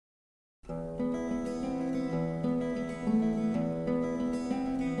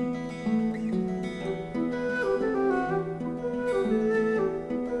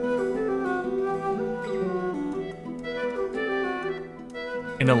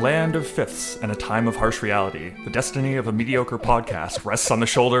In a land of fifths and a time of harsh reality, the destiny of a mediocre podcast rests on the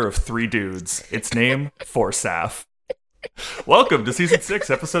shoulder of three dudes. Its name, Forsaf. Welcome to Season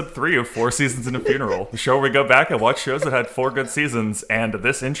 6, Episode 3 of 4 Seasons and a Funeral, the show where we go back and watch shows that had 4 good seasons, and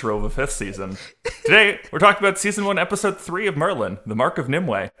this intro of a 5th season. Today, we're talking about Season 1, Episode 3 of Merlin, The Mark of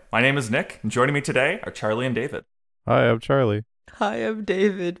Nimue. My name is Nick, and joining me today are Charlie and David. Hi, I'm Charlie. Hi, I'm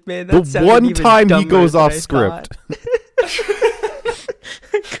David. Man, that the one time he goes off script.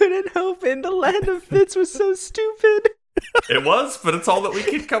 I couldn't help it. The Land of Fits was so stupid. It was, but it's all that we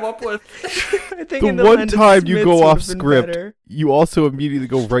could come up with. I think the one time you go off script, you also immediately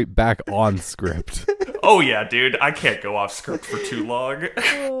go right back on script. Oh yeah, dude, I can't go off script for too long.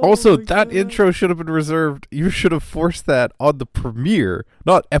 Also, that intro should have been reserved. You should have forced that on the premiere,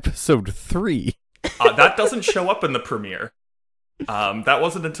 not episode 3. That doesn't show up in the premiere. That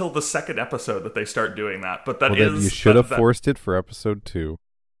wasn't until the second episode that they start doing that. But that then you should have forced it for episode 2.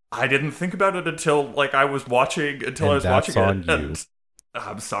 I didn't think about it until I was watching it. And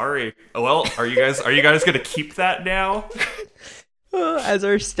I'm sorry. Well, are you guys gonna keep that now? As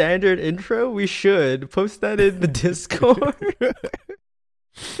our standard intro, we should post that in the Discord.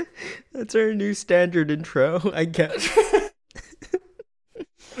 That's our new standard intro, I guess.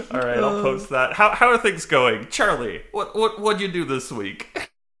 All right, I'll post that. How are things going, Charlie? What'd you do this week?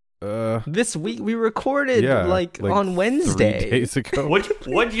 This week we recorded like on Wednesday. 3 days ago.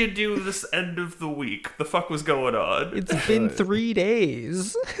 What'd you do this end of the week? The fuck was going on? It's been 3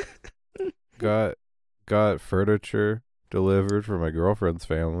 days. Got furniture delivered for my girlfriend's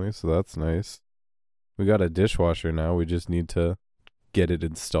family, so that's nice. We got a dishwasher now. We just need to get it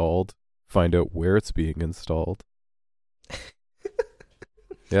installed. Find out where it's being installed.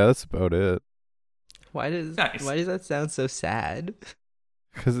 Yeah, that's about it. Why does that sound so sad?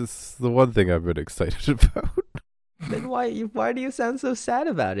 Because it's the one thing I've been excited about. Then why do you sound so sad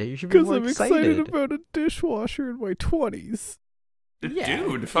about it? You should be more excited. Because I'm excited about a dishwasher in my 20s. Yeah.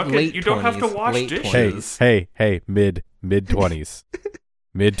 Dude, fucking, you don't have to wash dishes. Hey, mid-20s.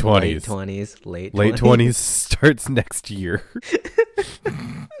 Mid-20s. Late 20s. Late 20s starts next year.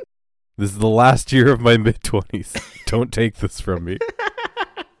 This is the last year of my mid-20s. Don't take this from me.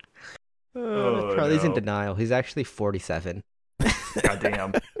 Charlie's in denial. He's actually 47.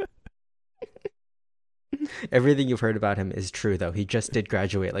 Goddamn. Everything you've heard about him is true, though. He just did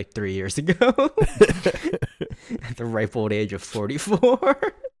graduate like 3 years ago. At the ripe old age of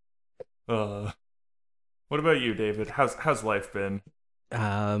 44. What about you, David? How's life been?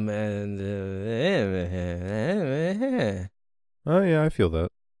 Oh yeah, I feel that.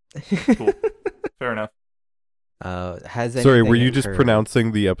 Cool. Fair enough. Sorry, were you just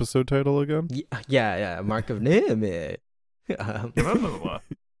pronouncing the episode title again? Yeah, Mark of Nimue.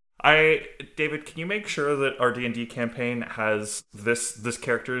 David, can you make sure that our D&D campaign has this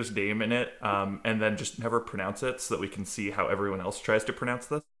character's name in it, and then just never pronounce it so that we can see how everyone else tries to pronounce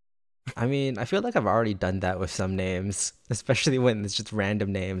this? I mean, I feel like I've already done that with some names, especially when it's just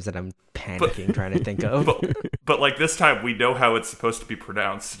random names that I'm panicking trying to think of. But like this time, we know how it's supposed to be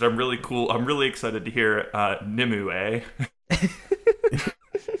pronounced. I'm really excited to hear Nimue.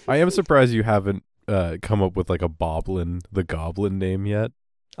 I am surprised you haven't come up with like the goblin name yet.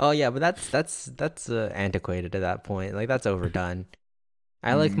 Oh yeah, but that's antiquated at that point. Like that's overdone.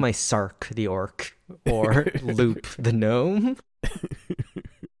 I like my Sark the orc or Loop the gnome.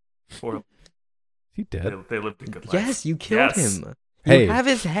 Is he dead? They lived a good life. Yes, you killed him. Hey, you have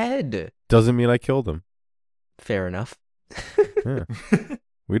his head. Doesn't mean I killed him. Fair enough. Yeah.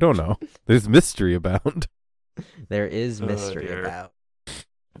 We don't know. There's mystery abound. There is mystery about.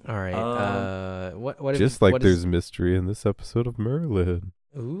 All right. What? Just like there's mystery in this episode of Merlin.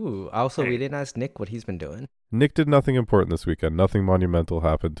 Ooh. Also, we didn't ask Nick what he's been doing. Nick did nothing important this weekend. Nothing monumental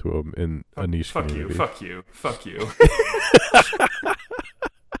happened to him in a niche community. Fuck you.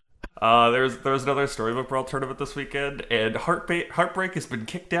 There was another Storybook Brawl tournament this weekend, and Heartbreak has been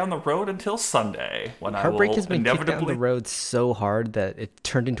kicked down the road until Sunday. When Heartbreak has been kicked down the road so hard that it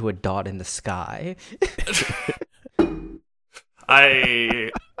turned into a dot in the sky.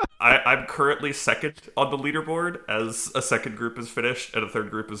 I'm currently second on the leaderboard as a second group is finished and a third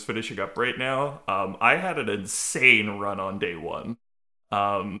group is finishing up right now. I had an insane run on day one.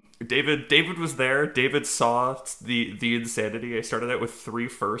 David was there. David saw the insanity. I started out with 3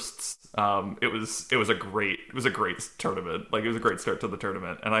 firsts. It was a great tournament. Like, it was a great start to the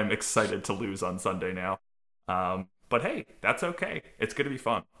tournament, and I'm excited to lose on Sunday now. But hey, that's okay. It's gonna be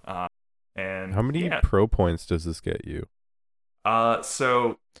fun. And how many pro points does this get you?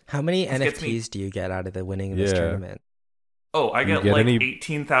 So how many NFTs do you get out of the winning of this tournament? Oh, I get like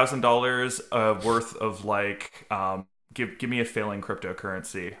 $18,000 worth of like give me a failing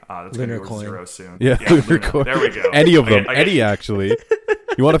cryptocurrency. That's going to Lunar be worth coin. 0 soon. Yeah, Luna. There we go. Any of them. I Any, actually.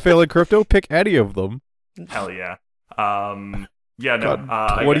 You want to fail in crypto? Pick any of them. Hell yeah. Yeah, no.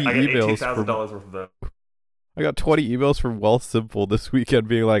 Got I 20 get emails $18,000 worth of them. I got 20 emails from Wealth Simple this weekend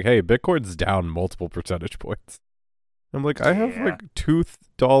being like, hey, Bitcoin's down multiple percentage points. I'm like, I have Yeah. like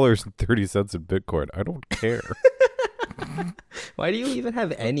 $2.30 in Bitcoin. I don't care. Why do you even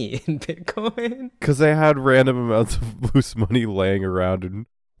have any in Bitcoin? Because I had random amounts of loose money laying around in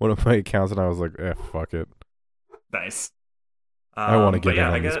one of my accounts, and I was like, fuck it. Nice. I want to but get yeah,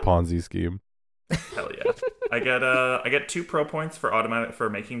 in I on this get- Ponzi scheme. Hell yeah. I get 2 pro points for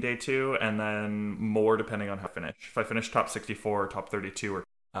making day 2, and then more depending on how I finish. If I finish top 64 or top 32, or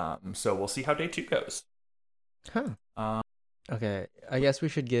so we'll see how day 2 goes. Huh. Okay, I guess we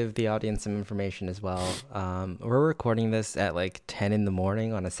should give the audience some information as well. We're recording this at like 10 in the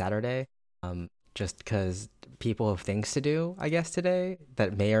morning on a Saturday, just because people have things to do, I guess, today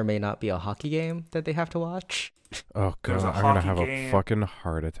that may or may not be a hockey game that they have to watch. Oh, There's God. a I'm going to hockey have game. a fucking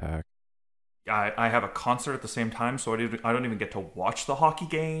heart attack. I have a concert at the same time, so I don't even get to watch the hockey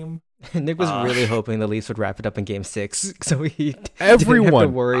game. Nick was really hoping the Leafs would wrap it up in Game 6, so he didn't have to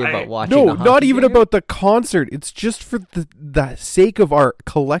Everyone. worry I- about watching No, the not hockey even game. about the concert. It's just for the sake of our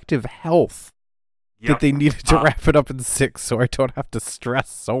collective health Yep. that they needed to Uh, wrap it up in 6 so I don't have to stress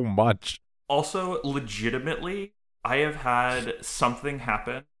so much. Also, legitimately, I have had something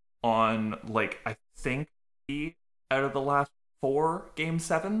happen on, like, I think 3 out of the last 4 Game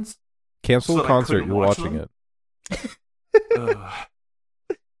 7s. Cancel So the that I concert. couldn't You're watch watching them? it. Ugh.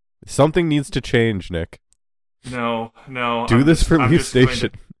 Something needs to change, Nick. No. Do I'm this just- for I'm Leaf just going to-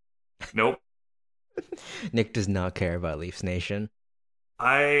 Station. Nope. Nick does not care about Leafs Nation.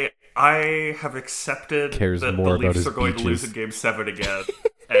 I have accepted Cares that more the about Leafs his are going to lose beaches. in Game 7 again,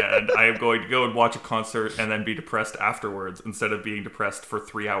 and I am going to go and watch a concert and then be depressed afterwards instead of being depressed for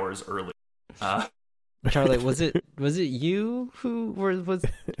 3 hours early. Charlie, was it you who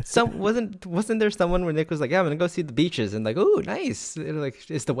wasn't there someone where Nick was like, yeah, I'm gonna go see the beaches, and like, oh, nice. And like,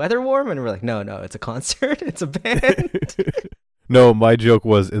 is the weather warm? And we're like, no, it's a concert, it's a band. No, my joke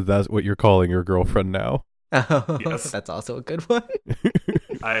was, is that what you're calling your girlfriend now? Oh, Yes. that's also a good one.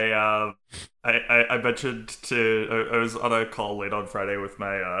 I mentioned I was on a call late on Friday with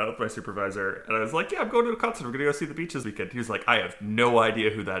my supervisor, and I was like, "Yeah, I'm going to a concert. We're gonna go see the Beach this weekend." He was like, "I have no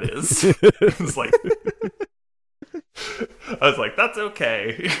idea who that is." I was like, "That's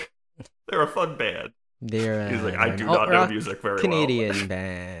okay. They're a fun band." They're He's like, they're "I an do not know alt-rock music very Canadian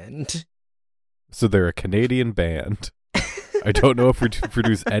band. So they're a Canadian band. I don't know if we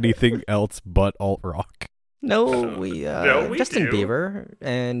produce anything else but alt rock. No, we Justin do. Bieber,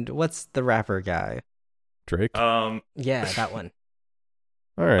 and what's the rapper guy? Drake. well." Yeah, that one.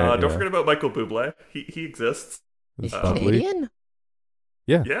 All right. Don't yeah. forget about Michael Bublé. He exists. He's It's bubbly. Canadian?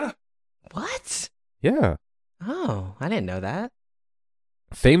 Yeah. What? Yeah. Oh, I didn't know that.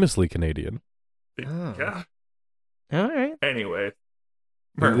 Famously Canadian. Oh. Yeah. All right. Anyway, If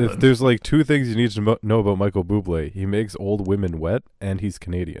Merlin. there's like 2 things you need to know about Michael Bublé, he makes old women wet, and he's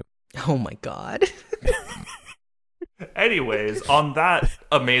Canadian. Oh my God. Anyways, on that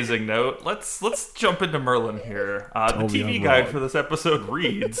amazing note, let's jump into Merlin here. The Tell me TV I'm guide wrong. for this episode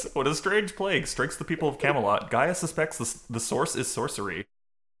reads: "When a strange plague strikes the people of Camelot, Gaia suspects the source is sorcery."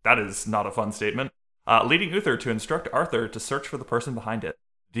 That is not a fun statement. Leading Uther to instruct Arthur to search for the person behind it.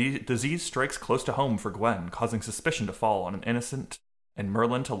 Disease strikes close to home for Gwen, causing suspicion to fall on an innocent, and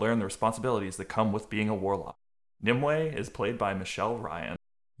Merlin to learn the responsibilities that come with being a warlock. Nimue is played by Michelle Ryan.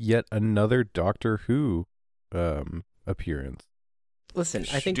 Yet another Doctor Who appearance. Listen,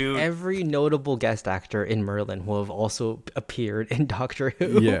 I think Dude. every notable guest actor in Merlin will have also appeared in Doctor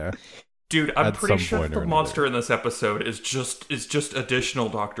Who. Yeah. Dude, I'm At pretty some sure point the or monster in this episode is just additional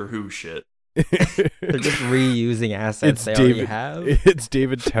Doctor Who shit. They're just reusing assets they already have. It's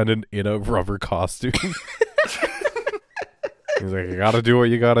David Tennant in a rubber costume. He's like, you gotta do what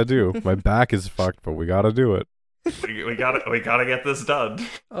you gotta do. My back is fucked, but we gotta do it. We gotta get this done.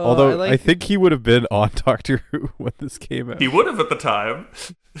 Oh, Although I I think he would have been on Doctor Who when this came out. He would have at the time.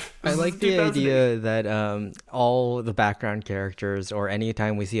 I This like is the 2008. idea that all the background characters, or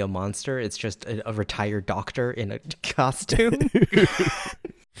anytime we see a monster, it's just a retired doctor in a costume.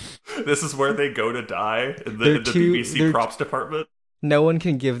 This is where they go to die in They're the too- BBC they're- props department. No one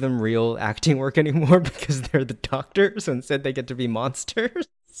can give them real acting work anymore because they're the doctors, so instead they get to be monsters.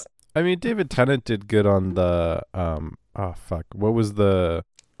 I mean, David Tennant did good on the what was the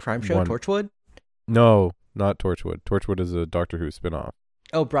Crime Show, One. Torchwood? no, not Torchwood. Torchwood is a Doctor Who spin-off.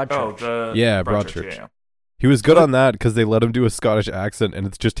 Oh, Broadchurch. Yeah, Broadchurch. He was good on that because they let him do a Scottish accent, and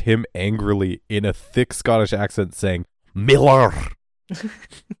it's just him angrily in a thick Scottish accent saying, Miller.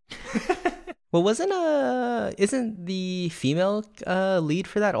 Well, isn't the female lead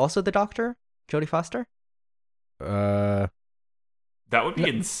for that also the Doctor, Jodie Foster? That would be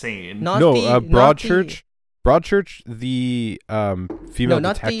insane. Broadchurch. Broadchurch, the female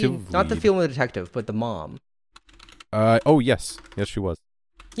detective. Not the female detective, but the mom. Oh yes, she was.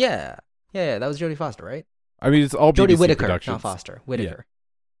 Yeah, that was Jodie Foster, right? I mean, it's all Jodie BBC Whittaker, productions. not Foster. Whittaker.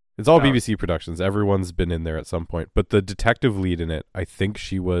 Yeah. It's all BBC productions. Everyone's been in there at some point. But the detective lead in it, I think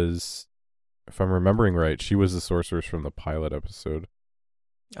she was, if I'm remembering right, she was the sorceress from the pilot episode.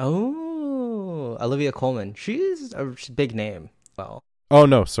 Oh, Olivia Colman. She's a big name. Well. Oh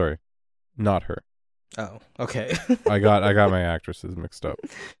no, sorry, not her. Oh, okay. I got my actresses mixed up.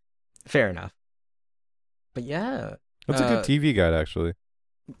 Fair enough. But yeah, that's a good TV guide, actually.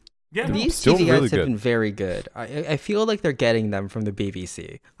 Yeah, these still TV really guides have good. been very good. I feel like they're getting them from the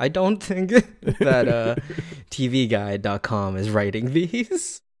BBC. I don't think that TVguide.com is writing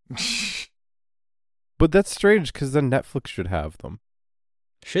these. But that's strange because then Netflix should have them.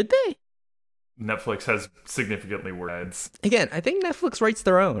 Should they? Netflix has significantly worse ads. Again, I think Netflix writes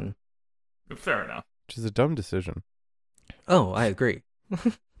their own. Fair enough. Which is a dumb decision. Oh, I agree.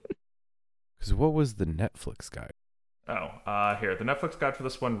 Because what was the Netflix guide? Here. The Netflix guide for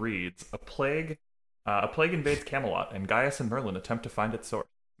this one reads, A plague invades Camelot, and Gaius and Merlin attempt to find its source.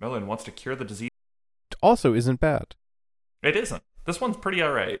 Merlin wants to cure the disease. Also isn't bad. It isn't. This one's pretty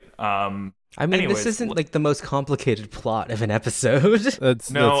alright. I mean, anyways, this isn't like the most complicated plot of an episode. That's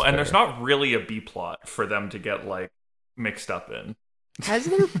there's not really a B plot for them to get, like, mixed up in. Has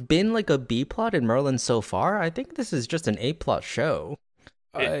there been like a B plot in Merlin so far? I think this is just an A plot show.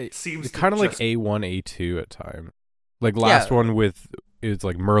 It seems it's kind of like A1, A2 at time. Like last one it's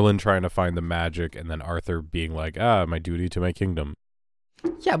like Merlin trying to find the magic and then Arthur being like, my duty to my kingdom.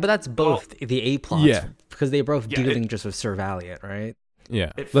 Yeah, but that's both the A plots. Yeah. Because they're both dealing just with Sir Valiant, right?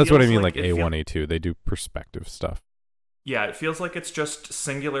 Yeah. It That's what I feels mean, like like A1, A2. They do perspective stuff. Yeah, it feels like it's just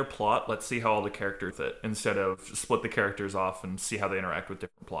singular plot. Let's see how all the characters fit, instead of split the characters off and see how they interact with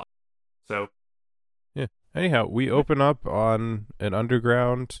different plots. So, yeah. Anyhow, we open up on an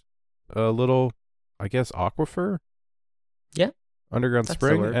underground, little, I guess, aquifer. Yeah, underground that's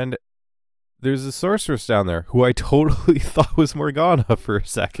spring, the word. and there's a sorceress down there who I totally thought was Morgana for a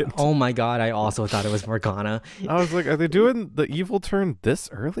second. Oh my god, I also thought it was Morgana. I was like, are they doing the evil turn this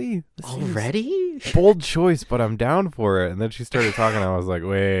early? This seems Already? bold choice, but I'm down for it. And then she started talking, and I was like,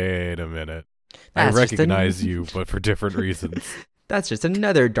 wait a minute. That's I just recognize you, but for different reasons. That's just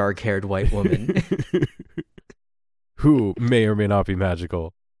another dark-haired white woman. Who may or may not be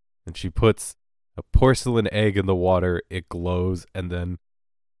magical. And she puts a porcelain egg in the water, it glows, and then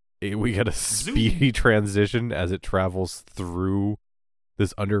we get a speedy transition as it travels through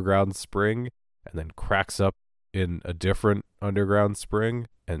this underground spring and then cracks up in a different underground spring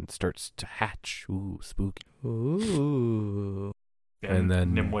and starts to hatch. Ooh, spooky. Ooh. And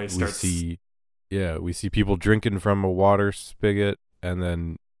then Nimue starts... we see people drinking from a water spigot, and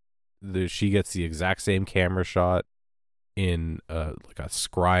then she gets the exact same camera shot in like a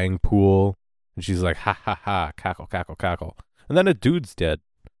scrying pool, and she's like, ha ha ha, cackle, cackle, cackle. And then a dude's dead.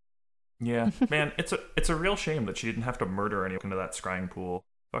 Yeah, man, it's a real shame that she didn't have to murder anyone into that scrying pool.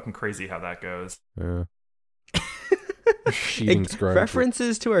 Fucking crazy how that goes. Yeah.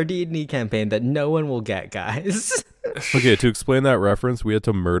 References to our D&D campaign that no one will get, guys. Okay, to explain that reference, we had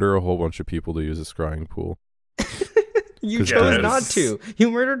to murder a whole bunch of people to use a scrying pool. You chose not to.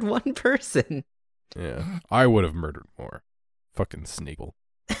 You murdered one person. Yeah, I would have murdered more. Fucking Sneakle.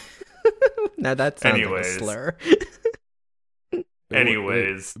 Now that sounds like a slur.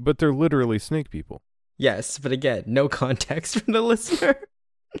 Anyways. But they're literally snake people. Yes, but again, no context from the listener.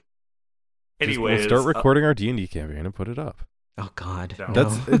 Anyways. We'll start recording our D&D campaign and put it up. Oh, God.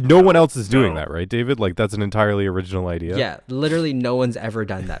 No one else is doing that, right, David? Like, that's an entirely original idea. Yeah, literally no one's ever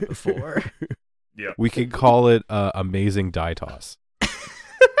done that before. Yeah. We could call it Amazing Die Toss.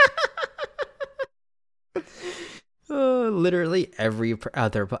 Literally every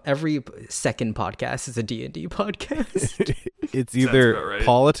second podcast is a D&D podcast. It's either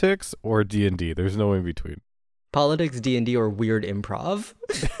politics or D&D. There's no in between. Politics, D&D, or weird improv.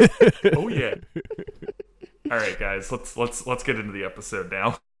 Oh yeah. All right, guys, let's get into the episode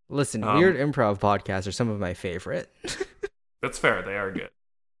now. Listen, weird improv podcasts are some of my favorite. That's fair. They are good.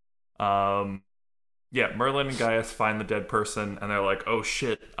 Yeah, Merlin and Gaius find the dead person, and they're like, "Oh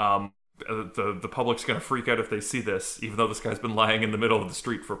shit! The public's gonna freak out if they see this, even though this guy's been lying in the middle of the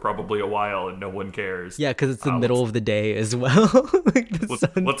street for probably a while and no one cares." Yeah, because it's the middle of the day as well.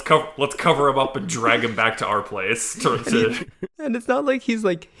 Let's cover him up and drag him back to our place. And it's not like he's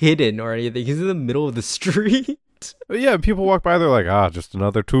like hidden or anything. He's in the middle of the street. But yeah, people walk by, they're like, just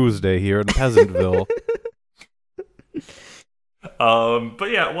another Tuesday here in Peasantville.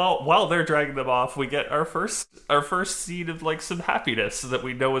 But yeah, while they're dragging them off, we get our first scene of like some happiness that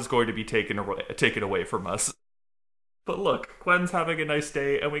we know is going to be taken away from us. But look, Gwen's having a nice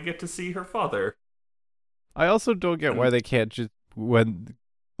day, and we get to see her father. I also don't get why they can't just, when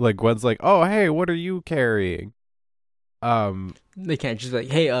like Gwen's like, oh hey, what are you carrying? They can't just be like,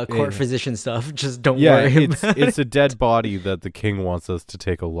 hey, court physician stuff. Just don't Yeah, worry about it's it. a dead body that the king wants us to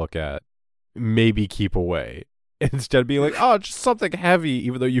take a look at. Maybe keep away. Instead of being like, oh, just something heavy,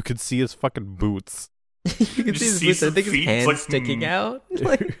 even though you could see his fucking boots. You can You see his see boots. I think some his feet, hands like, sticking out.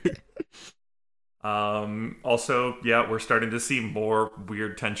 Like, Also, yeah, we're starting to see more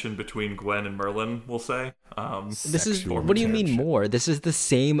weird tension between Gwen and Merlin, we'll say. this is Sexual what do you mean tension. more? This is the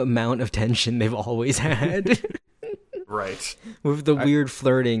same amount of tension they've always had. Right. With the weird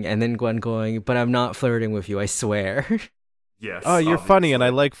flirting, and then Gwen going, but I'm not flirting with you, I swear. Yes. Oh, you're funny and I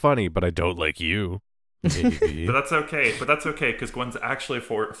obviously. like funny, but I don't like you. Maybe. But that's okay. Because Gwen's actually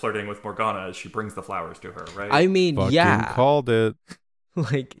flirting with Morgana as she brings the flowers to her, right? I mean, Fucking yeah. called it.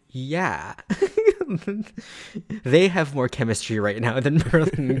 Like, yeah. They have more chemistry right now than Merlin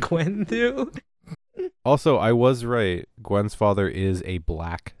and Gwen do. Also, I was right. Gwen's father is a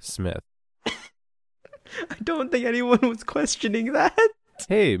blacksmith. I don't think anyone was questioning that.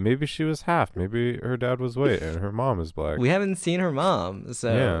 Hey, maybe she was half. Maybe her dad was white and her mom is black. We haven't seen her mom,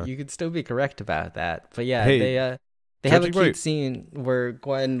 so Yeah. you could still be correct about that. But yeah, Hey, they have a judging cute by- scene where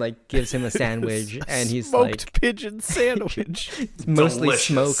Gwen like gives him a sandwich, and he's smoked like, pigeon sandwich. it's mostly Delicious.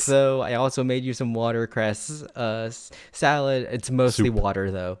 smoke though. I also made you some watercress salad. It's mostly Soup. water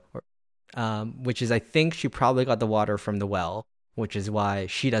though, which is I think she probably got the water from the well, which is why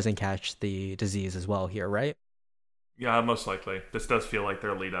she doesn't catch the disease as well here, right? Yeah, most likely. This does feel like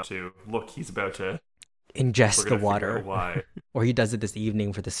their lead up to, look, he's about to... we're Ingest the gonna figure water, out why. or he does it this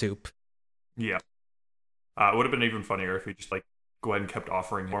evening for the soup. Yeah. It would have been even funnier if he just, like, Gwen kept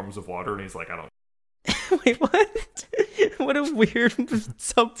offering forms of water, and he's like, I don't... Wait, what? What a weird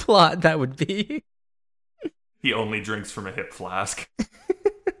subplot that would be. He only drinks from a hip flask.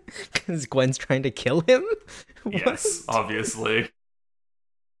 Because Gwen's trying to kill him? Yes, What? obviously.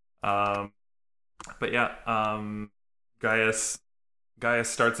 But yeah, Gaius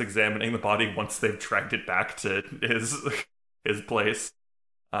starts examining the body once they've dragged it back to his place,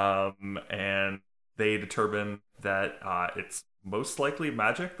 and they determine that it's most likely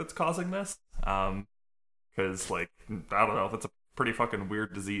magic that's causing this. Because like I don't know, that's a pretty fucking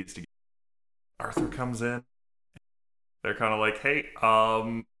weird disease to get. Arthur comes in. They're kind of like, hey,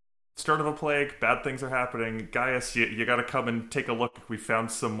 start of a plague, bad things are happening. Gaius, you gotta come and take a look. We found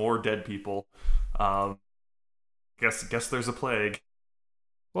some more dead people. Guess there's a plague.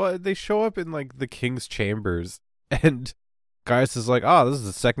 Well, they show up in like the king's chambers, and Gaius is like, this is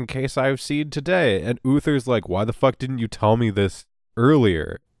the second case I've seen today. And Uther's like, why the fuck didn't you tell me this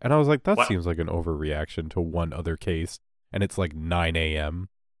earlier? And I was like, that What? seems like an overreaction to one other case, and it's like 9 a.m.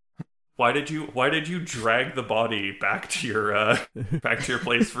 Why did you drag the body back to your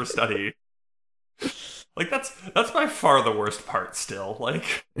place for study? Like that's by far the worst part still.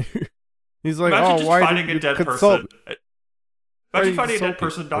 Like He's like, imagine just why finding didn't a dead you consult? person. Why Imagine you finding a dead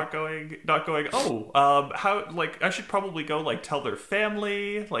consulting? person not going, how, like, I should probably go, like, tell their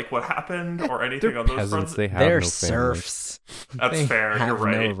family, like, what happened, or anything They're on those peasants. fronts. They have They're no family. serfs. That's They fair, have you're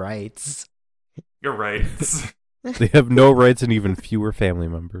right. no rights. You're right. They have no rights and even fewer family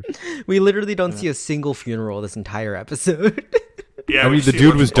members. We literally don't see a single funeral this entire episode. Yeah, I we mean, the see a dude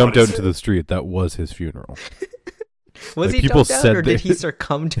bunch was of dumped out bodies. into the street. That was his funeral. Was Like, he people dumped out, said or did they- he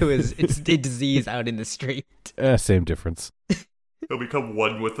succumb to his disease out in the street? Same difference. He'll become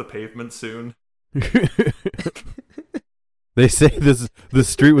one with the pavement soon. They say the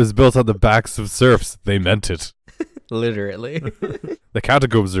street was built on the backs of serfs. They meant it. Literally. The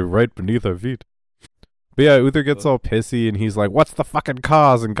catacombs are right beneath our feet. But yeah, Uther gets all pissy and he's like, what's the fucking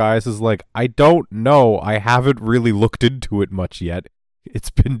cause? And Gaius is like, I don't know. I haven't really looked into it much yet. It's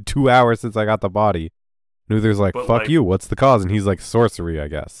been 2 hours since I got the body. And Uther's like, But, fuck like- you. What's the cause? And he's like, sorcery, I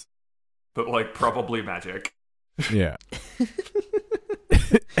guess. But, like, probably magic. Yeah.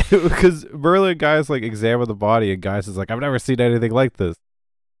 Because Merlin and Gaius like examine the body and Gaius is like, I've never seen anything like this.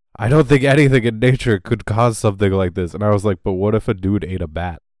 I don't think anything in nature could cause something like this. And I was like, but what if a dude ate a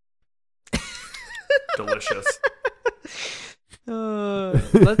bat? Delicious.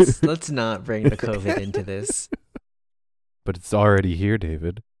 Let's not bring the COVID into this. But it's already here,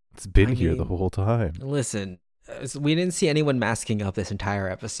 David. It's been I here the mean- whole time. Listen, we didn't see anyone masking up this entire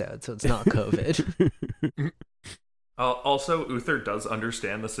episode, so it's not COVID. Also, Uther does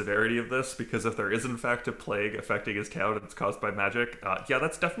understand the severity of this, because if there is in fact a plague affecting his town and it's caused by magic, yeah,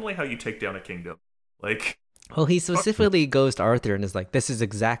 that's definitely how you take down a kingdom. Like, Well, he specifically goes to Arthur and is like, "This is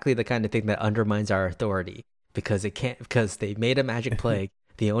exactly the kind of thing that undermines our authority because they made a magic plague.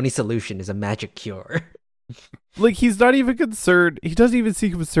 The only solution is a magic cure." Like, he's not even concerned. He doesn't even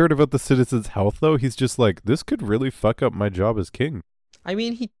seem concerned about the citizens' health, though. He's just like, this could really fuck up my job as king. I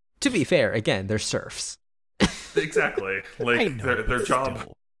mean, to be fair, again, they're serfs. exactly. Like, their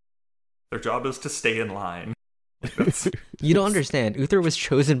job is to stay in line. You don't understand. Uther was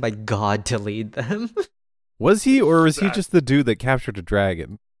chosen by God to lead them. Was he, or was he just the dude that captured a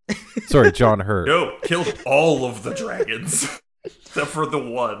dragon? Sorry, John Hurt. No, killed all of the dragons. Except for the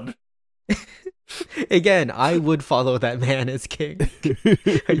one. Again, I would follow that man as king.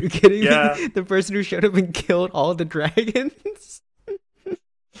 Are you kidding me? The person who showed up and killed all the dragons?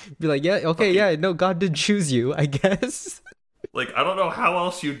 Be like, yeah, okay, yeah, no, God did choose you, I guess. Like, I don't know how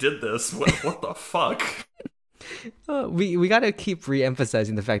else you did this. What the fuck? We gotta keep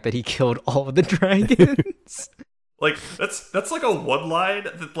re-emphasizing the fact that he killed all of the dragons. Like, that's like a one line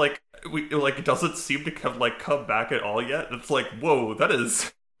that it doesn't seem to come back at all yet. It's like, whoa, that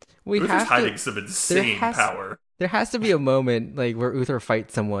is Uther's hiding some insane power. There has to be a moment like where Uther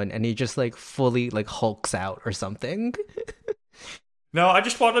fights someone and he just like fully like hulks out or something. No, I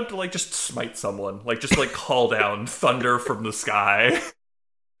just want him to like just smite someone, like just like call down thunder from the sky.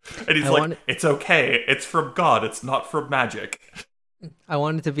 And he's it's okay, it's from God, it's not from magic. I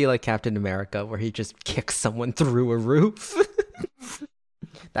want it to be like Captain America, where he just kicks someone through a roof.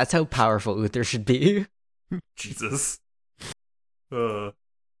 That's how powerful Uther should be. Jesus.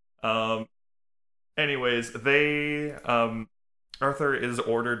 Anyways, Arthur is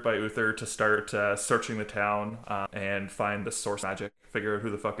ordered by Uther to start searching the town and find the source magic, figure out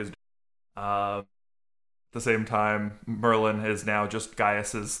who the fuck is. At the same time, Merlin is now just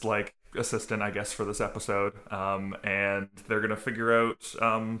Gaius's like assistant, I guess, for this episode, and they're gonna figure out,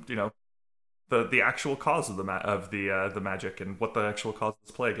 the actual cause of the magic and what the actual cause of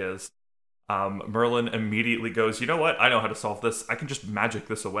this plague is. Merlin immediately goes, you know what? I know how to solve this. I can just magic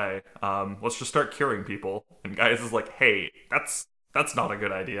this away. Let's just start curing people. And Gaius is like, hey, that's not a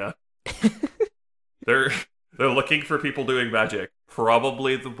good idea. They're looking for people doing magic.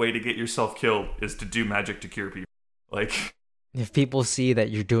 Probably the way to get yourself killed is to do magic to cure people. Like, if people see that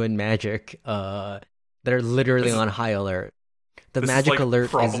you're doing magic, they're literally on high alert. The magic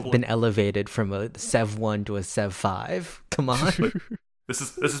alert has been elevated from a Sev 1 to a Sev 5. Come on. This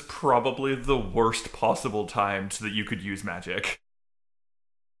is probably the worst possible time so that you could use magic.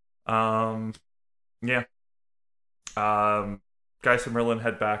 Yeah. Gaius and Merlin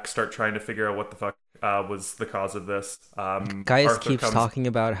head back, start trying to figure out what the fuck was the cause of this. Gaius keeps talking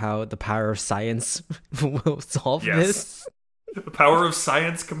about how the power of science will solve this. The power of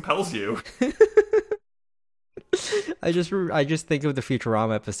science compels you. I just think of the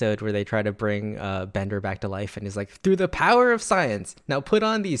Futurama episode where they try to bring Bender back to life, and he's like, through the power of science, now put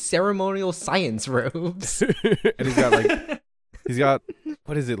on these ceremonial science robes. And he's got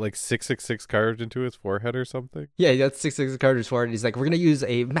what is it, like 666 carved into his forehead or something? Yeah, that's 666 carved into his forehead. He's like, we're gonna use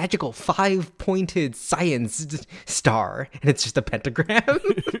a magical 5-pointed science star, and it's just a pentagram.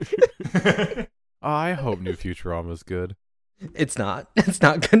 I hope New Futurama's good. It's not. It's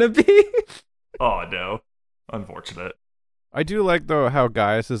not gonna be. Oh no. Unfortunate. I do like, though, how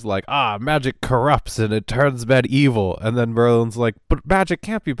Gaius is like, magic corrupts and it turns bad evil. And then Merlin's like, but magic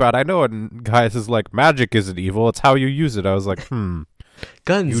can't be bad, I know. And Gaius is like, magic isn't evil, it's how you use it. I was like,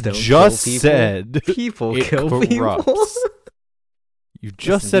 Guns you don't just kill people. said People it kill corrupts. people. You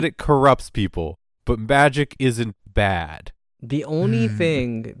just said it corrupts people, but magic isn't bad. The only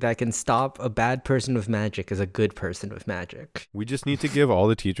thing that can stop a bad person with magic is a good person with magic. We just need to give all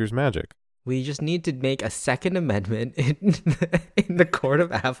the teachers magic. We just need to make a second amendment in the Court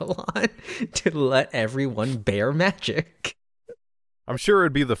of Avalon to let everyone bear magic. I'm sure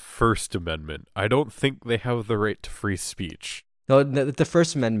it'd be the First Amendment. I don't think they have the right to free speech. No, the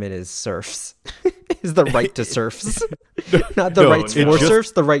First Amendment is serfs. Is the right to serfs. Not the rights for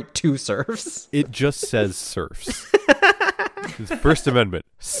serfs, the right to serfs. It just says serfs. It's First Amendment,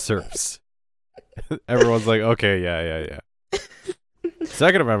 serfs. Everyone's like, okay, yeah.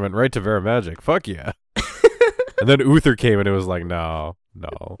 Second Amendment, right to bear magic. Fuck yeah. And then Uther came and it was like, no.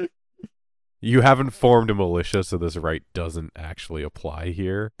 You haven't formed a militia, so this right doesn't actually apply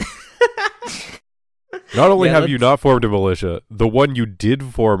here. Not only have you not formed a militia, the one you did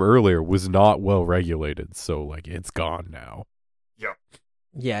form earlier was not well regulated, so like it's gone now. Yep.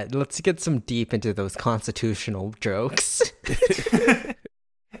 Yeah, let's get some deep into those constitutional jokes.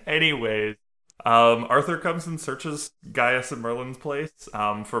 Anyways, Arthur comes and searches Gaius and Merlin's place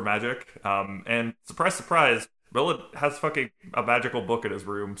for magic. And surprise, surprise, Merlin has fucking a magical book in his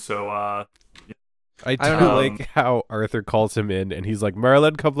room. So I I do don't know. like how Arthur calls him in and he's like,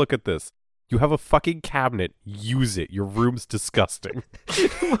 Merlin, come look at this. You have a fucking cabinet. Use it. Your room's disgusting.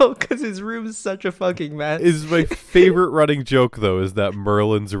 Well, because his room's such a fucking mess. Is my favorite running joke, though, is that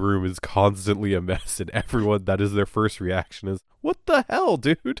Merlin's room is constantly a mess, and everyone, that is their first reaction is, what the hell,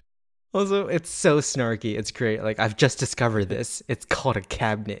 dude? Also, it's so snarky. It's great. Like, I've just discovered this. It's called a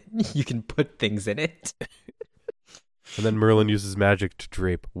cabinet. You can put things in it. And then Merlin uses magic to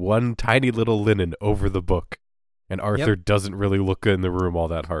drape one tiny little linen over the book. And Arthur doesn't really look in the room all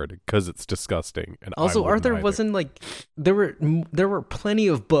that hard because it's disgusting. And Also, Arthur either. wasn't like there were plenty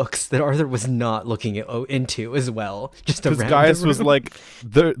of books that Arthur was not looking into as well. Just because around Gaius the was room. like,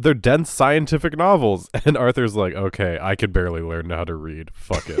 they're dense scientific novels, and Arthur's like, okay, I could barely learn how to read.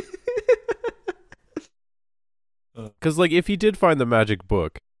 Fuck it. Because like, if he did find the magic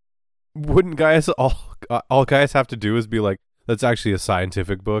book, wouldn't Gaius all Gaius have to do is be like, that's actually a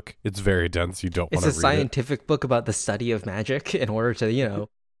scientific book. It's very dense. You don't want It's to a read scientific book about the study of magic in order to,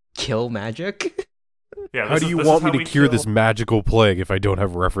 kill magic. yeah, How do you want me to cure this magical plague if I don't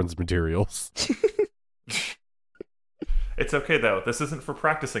have reference materials? It's okay though. This isn't for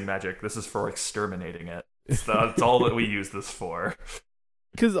practicing magic. This is for exterminating it. That's all that we use this for.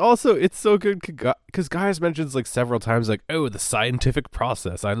 Because also, it's so good because Gaius mentions like several times like, oh, the scientific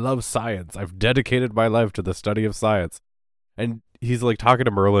process. I love science. I've dedicated my life to the study of science. And he's like talking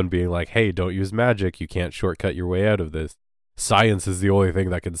to Merlin being like, hey, don't use magic. You can't shortcut your way out of this. Science is the only thing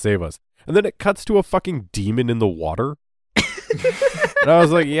that can save us. And then it cuts to a fucking demon in the water. And I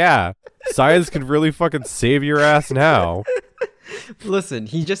was like, yeah, science can really fucking save your ass now. Listen,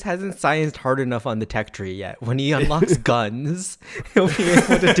 he just hasn't scienced hard enough on the tech tree yet. When he unlocks guns, he'll be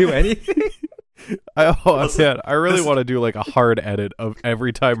able to do anything. I really want to do like a hard edit of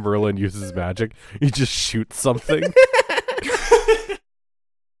every time Merlin uses magic, he just shoots something.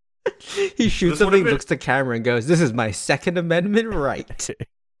 He shoots something, looks to camera, and goes, "This is my Second Amendment right."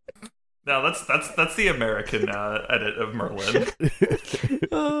 No, that's the American edit of Merlin.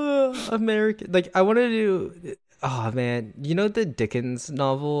 American. Like, I want to do. Oh man, you know the Dickens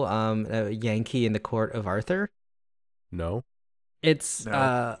novel, Yankee in the Court of Arthur? No. It's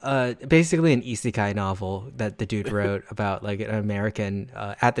No. basically an isekai novel that the dude wrote about like an American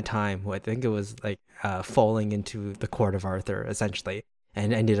at the time who I think it was like falling into the Court of Arthur essentially,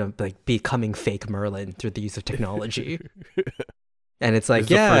 and ended up like becoming fake Merlin through the use of technology. And it's like,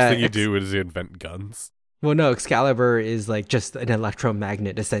 the first thing you do is you invent guns. Well, no, Excalibur is like just an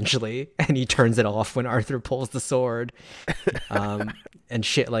electromagnet essentially, and he turns it off when Arthur pulls the sword, and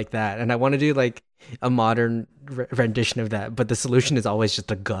shit like that. And I want to do like a modern rendition of that, but the solution is always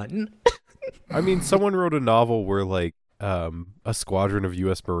just a gun. I mean, someone wrote a novel where like a squadron of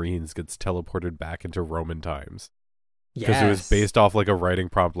U.S. Marines gets teleported back into Roman times because it was based off like a writing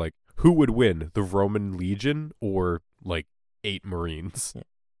prompt, like who would win, the Roman legion or like 8 Marines? Yeah.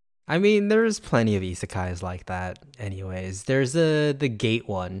 I mean, there's plenty of isekais like that. Anyways, there's the Gate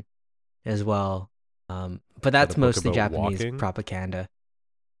one as well, but that's mostly Japanese walking? propaganda.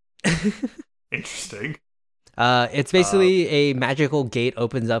 Interesting. It's basically a magical gate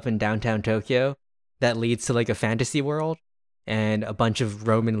opens up in downtown Tokyo that leads to like a fantasy world, and a bunch of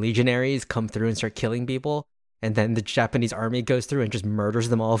Roman legionaries come through and start killing people, and then the Japanese army goes through and just murders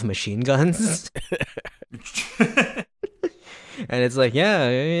them all with machine guns. And it's like, yeah,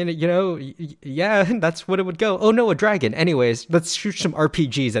 yeah, that's what it would go. Oh no, a dragon. Anyways, let's shoot some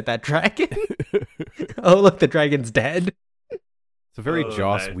RPGs at that dragon. Oh look, the dragon's dead. It's a very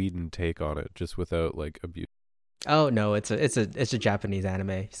Joss nice. Whedon take on it, just without like abuse. Oh no, it's a Japanese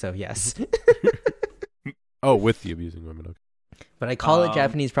anime, so yes. Oh, with the abusing women. Okay. But I call it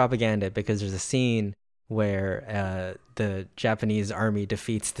Japanese propaganda because there's a scene where the Japanese army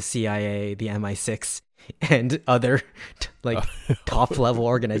defeats the CIA, the MI6, and other top level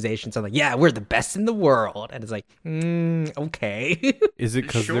organizations. I'm like, yeah, we're the best in the world, and it's like, okay. Is it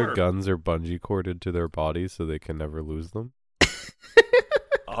because their Sure. guns are bungee corded to their bodies so they can never lose them?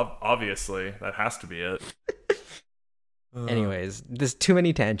 Obviously, that has to be it. Anyways, there's too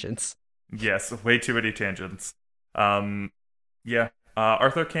many tangents. Yes, way too many tangents. Yeah.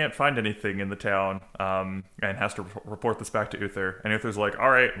 Arthur can't find anything in the town, and has to report this back to Uther. And Uther's like,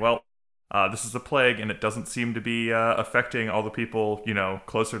 all right, well, this is a plague, and it doesn't seem to be affecting all the people,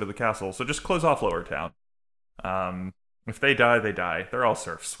 closer to the castle. So just close off Lower Town. If they die, they die. They're all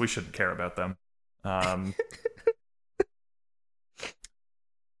serfs. We shouldn't care about them.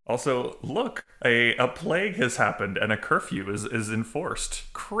 Also, look, a plague has happened, and a curfew is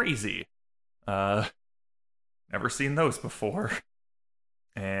enforced. Crazy. Never seen those before.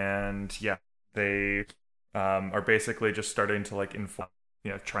 And yeah, they are basically just starting to like inform,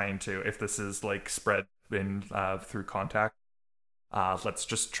 trying to, if this is like spread in through contact, let's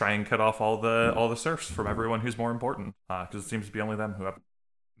just try and cut off all the serfs from everyone who's more important, because it seems to be only them who have.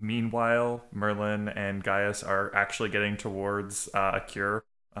 Meanwhile, Merlin and Gaius are actually getting towards a cure.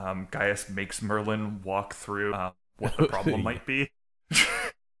 Gaius makes Merlin walk through what the problem might be.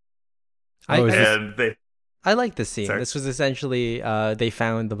 I like this scene. Sorry. This was essentially they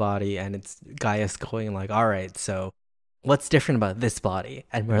found the body, and it's Gaius going like, "All right, so what's different about this body?"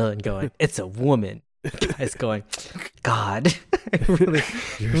 And Merlin going, "It's a woman." Gaius going, "God, I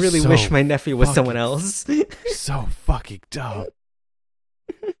really so wish my nephew was someone else." So fucking dumb.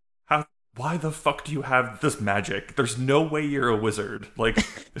 Why the fuck do you have this magic? There's no way you're a wizard. Like,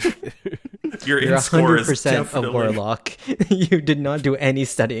 your You're in-score is 100% definitely... a warlock. You did not do any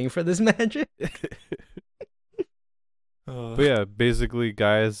studying for this magic. But yeah, basically,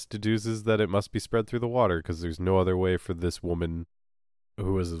 Gaius deduces that it must be spread through the water because there's no other way for this woman,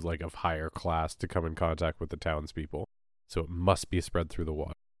 who is like of higher class, to come in contact with the townspeople. So it must be spread through the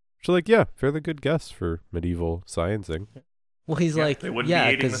water. So like, yeah, fairly good guess for medieval sciencing. Well, he's like, they wouldn't yeah,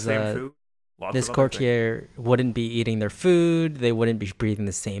 be eating the because same food. this courtier wouldn't be eating their food. They wouldn't be breathing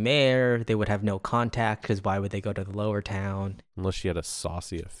the same air. They would have no contact because why would they go to the lower town? Unless she had a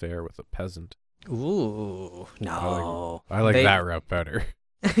saucy affair with a peasant. Ooh, no. I like that route better.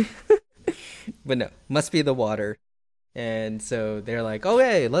 But no, must be the water. And so they're like,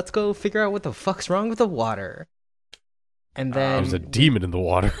 okay, let's go figure out what the fuck's wrong with the water. And then There's a demon in the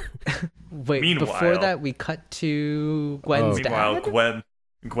water. wait, Meanwhile, before that we cut to Gwen's dad. Meanwhile,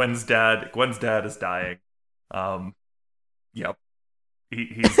 Gwen's dad is dying. Yep.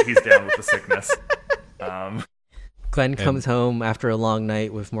 He's down with the sickness. Gwen comes home after a long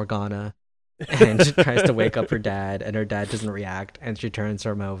night with Morgana and she tries to wake up her dad, and her dad doesn't react, and she turns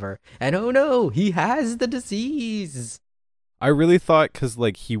him over. And oh no, he has the disease. I really thought, because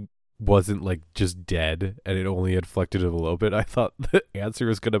like he wasn't like just dead and it only inflicted him a little bit, I thought the answer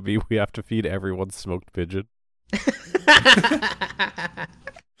was going to be we have to feed everyone smoked pigeon.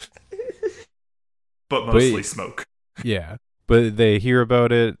 But mostly smoke. Yeah. But they hear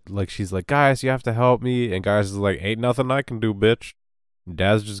about it, like she's like, "Guys, you have to help me." And Gaius is like, "Ain't nothing I can do, bitch.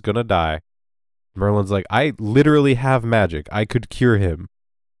 Dad's just gonna die." Merlin's like, "I literally have magic. I could cure him."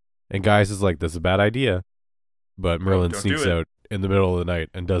 And Gaius is like, "That's a bad idea." But Merlin don't sneaks do it. out in the middle of the night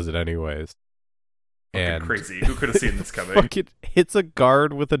and does it anyways. Fucking And crazy. Who could have seen this coming? fucking hits a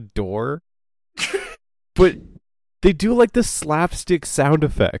guard with a door. But they do like the slapstick sound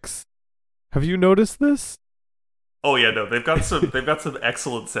effects. Have you noticed this? Oh yeah, no, they've got some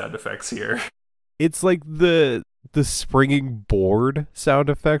excellent sound effects here. It's like the springing board sound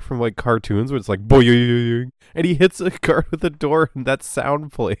effect from like cartoons where it's like boing, and he hits a guard with a door and that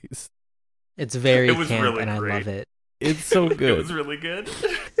sound plays. It's very It was camp, really and I great. love it. It's so It good. was really good.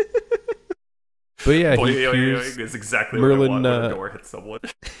 But yeah, Boy, he cures, is exactly Merlin, what I want when a door hits someone.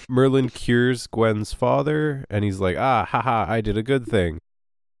 Merlin cures Gwen's father, and he's like, haha, I did a good thing.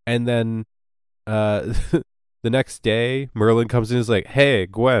 And then the next day, Merlin comes in and is like, "Hey,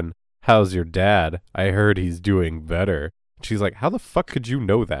 Gwen, how's your dad? I heard he's doing better." She's like, "How the fuck could you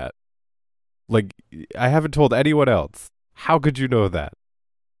know that? Like, I haven't told anyone else. How could you know that?"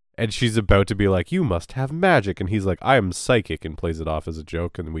 And she's about to be like, "You must have magic." And he's like, "I am psychic," and plays it off as a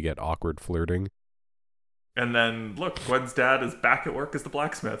joke, and we get awkward flirting. And then look, Gwen's dad is back at work as the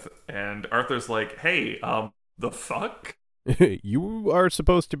blacksmith, and Arthur's like, "Hey, the fuck?" You are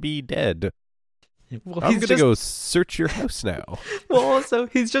supposed to be dead. Well, I'm gonna go search your house now. Well, also,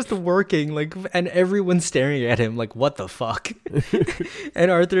 he's just working, like, and everyone's staring at him, like, what the fuck? And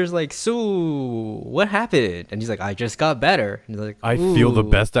Arthur's like, "So, what happened?" And he's like, "I just got better." And he's like, I feel the "Ooh,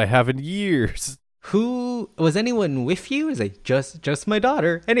 best I have in years. Who was anyone with you?" He's like, just my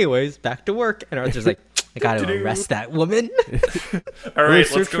daughter. Anyways, back to work." And Arthur's like, "I gotta arrest that woman." All right, They let's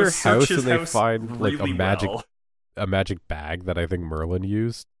search go her search house his and they house find like really well. a magic bag that I think Merlin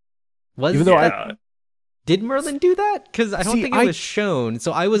used. Was Even though Yeah. Did Merlin do that? Because I don't See, think it was shown,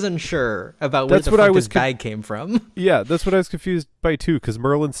 so I was unsure about where That's the what fuck I was this bag came from. Yeah, that's what I was confused by too, because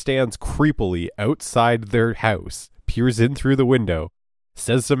Merlin stands creepily outside their house, peers in through the window,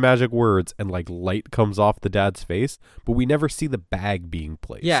 says some magic words, and like light comes off the dad's face, but we never see the bag being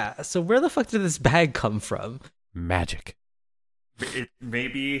placed. Yeah, so where the fuck did this bag come from? Magic.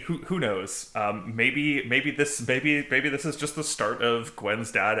 Maybe who knows? Maybe this is just the start of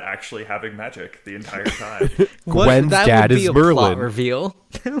Gwen's dad actually having magic the entire time. Gwen's that dad would be is a plot Merlin. reveal.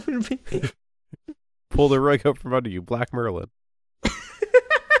 That would be. Pull the rug out from under you, Black Merlin.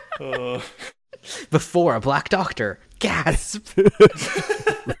 Before a black doctor. Gasp.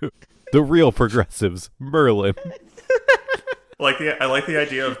 The real progressives, Merlin. I like the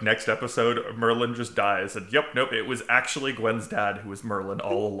idea of next episode, Merlin just dies, and nope, it was actually Gwen's dad who was Merlin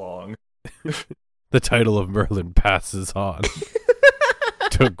all along. The title of Merlin passes on.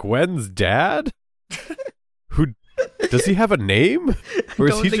 To Gwen's dad? Who does he have a name? Or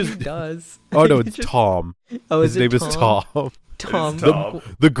is Don't he think just he does. Oh no, it's Tom. Oh, His name is Tom. Tom. Tom.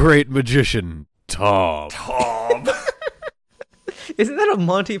 The great magician, Tom. Tom. Isn't that a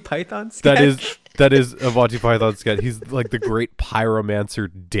Monty Python sketch? That is a Monty Python sketch. He's like the great pyromancer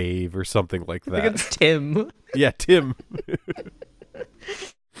Dave or something like I that. think it's Tim. Yeah, Tim.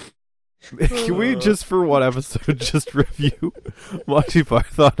 Can we just for one episode just review Monty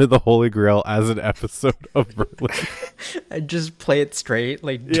Python and the Holy Grail as an episode of Merlin? And just play it straight.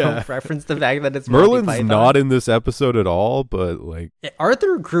 Like, Yeah. don't reference the fact that it's Merlin's Monty Python. not in this episode at all, but like,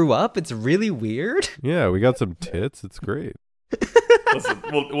 Arthur grew up. It's really weird. yeah, we got some tits. It's great. Listen,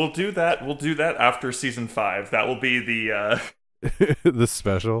 we'll do that. We'll do that after season 5. That will be the The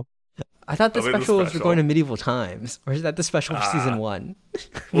special. I thought the That'll be the special was special. going to medieval times, or is that the special for season 1?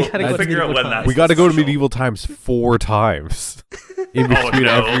 we'll to figure out medieval when times. that's We got to go to special. medieval times 4 times in between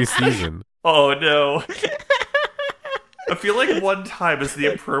no. every season. Oh no. I feel like one time is the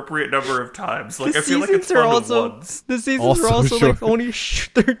appropriate number of times. Like, The I feel like it's seasons are fun also once. the seasons Also were also like short. only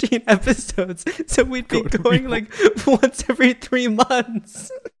 13 episodes, so we'd be Go to going like once every 3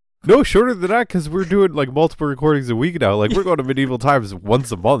 months. No, shorter than that because we're doing like multiple recordings a week now. Like we're going to medieval times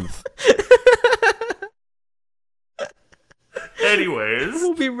once a month. Anyways,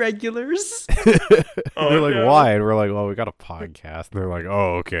 We'll be regulars. oh, They're like, no. why? And we're like, well, we got a podcast. And they're like,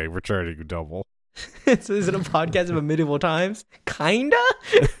 oh, okay, we're charging double. So is it a podcast about medieval times? Kinda.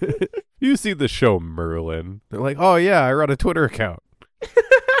 You see the show Merlin? They're like, oh yeah, I run a Twitter account.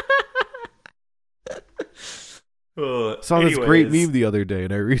 Saw this great Anyways. meme the other day,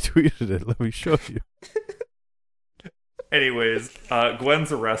 and I retweeted it. Let me show you. Anyways,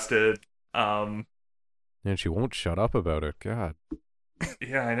 Gwen's arrested. And she won't shut up about it. God.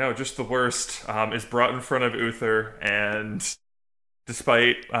 Yeah, I know, just the worst. Is brought in front of Uther, and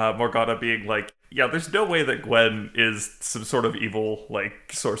despite Morgana being like, yeah, there's no way that Gwen is some sort of evil, like,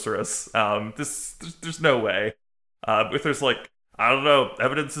 sorceress. There's no way. Uther's like, I don't know,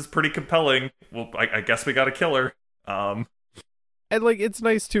 evidence is pretty compelling. Well, I guess we gotta kill her. And like, it's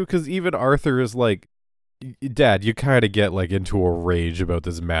nice too, because even Arthur is like, Dad, you kind of get like into a rage about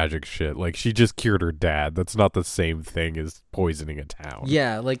this magic shit. Like, she just cured her dad. That's not the same thing as poisoning a town.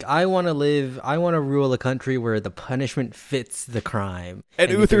 Yeah, like I want to rule a country where the punishment fits the crime.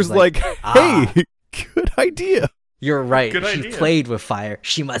 And Uther's like, "Ah, hey, good idea. you're right. Good She idea." played with fire.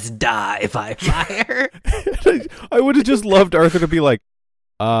 She must die by fire." I would have just loved Arthur to be like,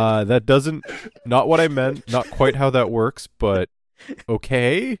 that doesn't, not what I meant, not quite how that works, but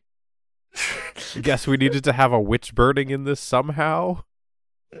okay. Guess we needed to have a witch burning in this somehow.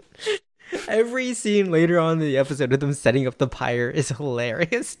 Every scene later on in the episode of them setting up the pyre is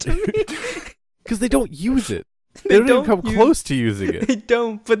hilarious to me. Because they don't use it. They don't even come close to using it. They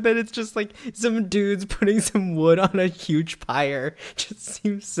don't, but then it's just like some dudes putting some wood on a huge pyre. Just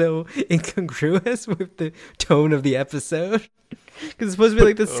seems so incongruous with the tone of the episode. Because it's supposed to be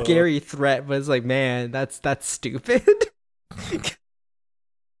like the scary threat, but it's like, man, that's stupid.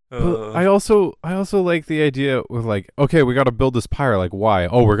 But I also like the idea with like, okay, we got to build this pyre. Like, why?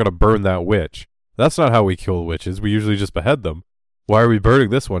 Oh, we're gonna burn that witch. That's not how we kill witches. We usually just behead them. Why are we burning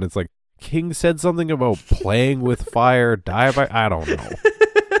this one? It's like King said something about playing with fire, die by. I don't know.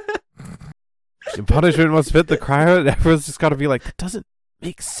 The punishment must fit the crime. And everyone's just got to be like, that doesn't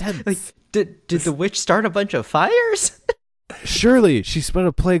make sense. Like, did the witch start a bunch of fires? Surely she spread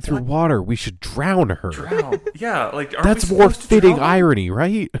a plague through water. We should drown her. Drown. Yeah, like, are That's we more supposed to fitting drown? irony,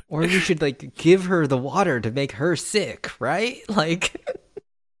 right? Or we should like give her the water to make her sick, right? Like,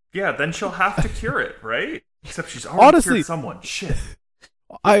 Yeah, then she'll have to cure it, right? Except she's already Honestly- cured someone. Shit.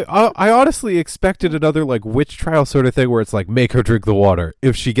 I honestly expected another like witch trial sort of thing where it's like make her drink the water.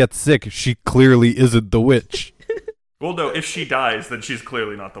 If she gets sick, she clearly isn't the witch. Well, no, if she dies, then she's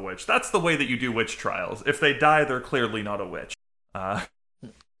clearly not the witch. That's the way that you do witch trials. If they die, they're clearly not a witch. But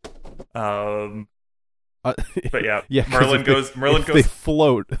yeah, Yeah, 'cause Merlin if goes. Merlin if they goes.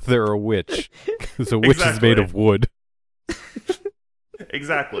 float, they're a witch. Because a witch is made Exactly. of wood.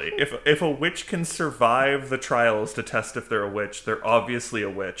 Exactly. If a witch can survive the trials to test if they're a witch, they're obviously a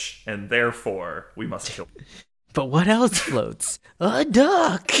witch, and therefore we must kill them. but what else floats? A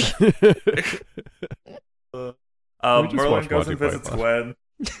duck. We just Merlin watched goes Monty and visits Python.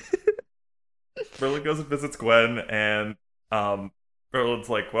 Gwen. Merlin goes and visits Gwen, and Merlin's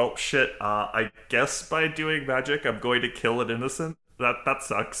like, well, shit. I guess by doing magic, I'm going to kill an innocent. That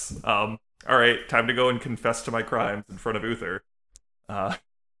sucks. All right, time to go and confess to my crimes in front of Uther.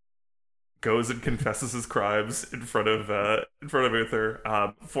 Goes and confesses his crimes in front of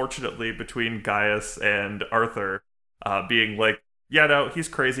Uther. Fortunately, between Gaius and Arthur, being like, yeah, no, he's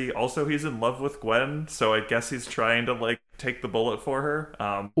crazy. Also, he's in love with Gwen, so I guess he's trying to like take the bullet for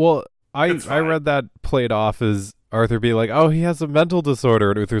her. Well, I read that played off as Arthur being like, oh, he has a mental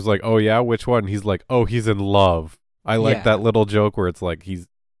disorder, and Uther's like, oh yeah, which one? He's like, oh, he's in love. I like that little joke where it's like he's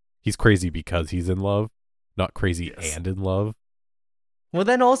crazy because he's in love, not crazy and in love. Well,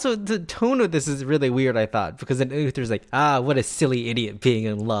 then also the tone of this is really weird, I thought, because then Uther's like, what a silly idiot being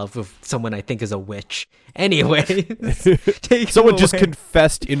in love with someone I think is a witch. Anyway, someone just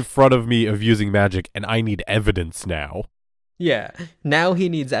confessed in front of me of using magic, and I need evidence now. Yeah, now he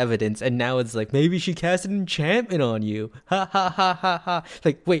needs evidence, and now it's like, maybe she cast an enchantment on you. Ha ha ha ha ha.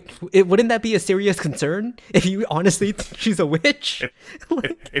 Like, wait, wouldn't that be a serious concern if you honestly think she's a witch?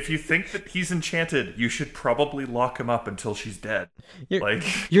 If you think that he's enchanted, you should probably lock him up until she's dead.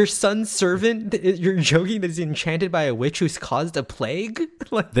 Your son's servant, you're joking that he's enchanted by a witch who's caused a plague?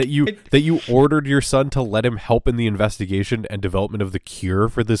 That you ordered your son to let him help in the investigation and development of the cure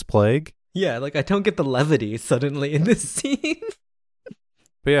for this plague? Yeah, like, I don't get the levity suddenly in this scene.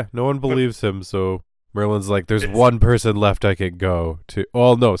 But yeah, no one believes him, so Merlin's like, there's one person left I can go to.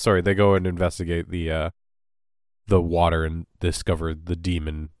 Oh, no, sorry, they go and investigate the water and discover the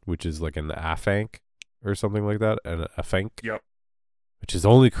demon, which is like an Afank or something like that, an Afank. Yep. Which is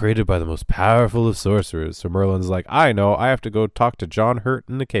only created by the most powerful of sorcerers. So Merlin's like, I know, I have to go talk to John Hurt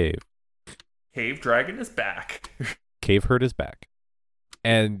in the cave. Cave Dragon is back. Cave Hurt is back.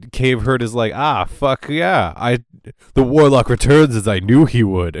 And Cave Hurt is like, fuck yeah, the warlock returns as I knew he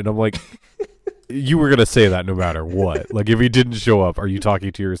would. And I'm like, you were going to say that no matter what. Like, if he didn't show up, are you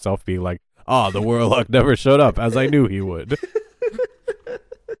talking to yourself being like, the warlock never showed up as I knew he would?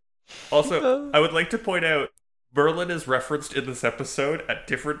 Also, I would like to point out, Merlin is referenced in this episode at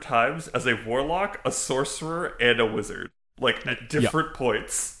different times as a warlock, a sorcerer, and a wizard. Like, at different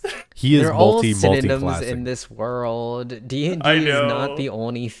points. He is They're all synonyms multi-classing. in this world. D&D I is know. not the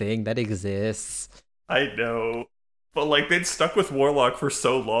only thing that exists. I know. But, like, they'd stuck with Warlock for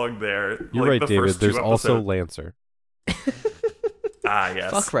so long there. You're like, right, David. There's also Lancer.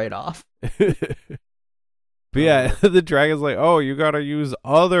 Yes. Fuck right off. But yeah, the dragon's like, oh, you gotta use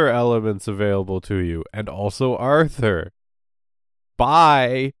other elements available to you. And also Arthur.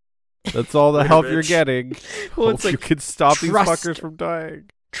 Bye. That's all the help you're getting. Well, Hope it's like, you can stop these trust- fuckers from dying.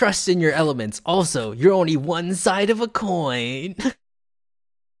 Trust in your elements. Also, you're only one side of a coin. And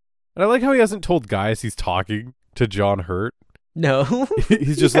I like how he hasn't told Gaius he's talking to John Hurt. No.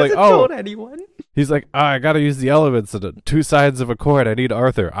 He's just He like, hasn't oh. told anyone. He's like, I gotta use the elements of the two sides of a coin. I need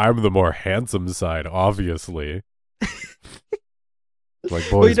Arthur. I'm the more handsome side, obviously. Like,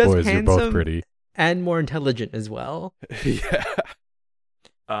 boys, you're both pretty. And more intelligent as well. Yeah.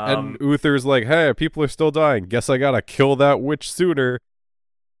 And Uther's like, hey, people are still dying. Guess I gotta kill that witch sooner.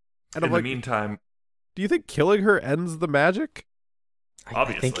 And in the meantime, do you think killing her ends the magic?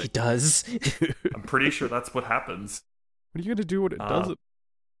 Obviously. I think he does. I'm pretty sure that's what happens. What are you gonna do when it doesn't?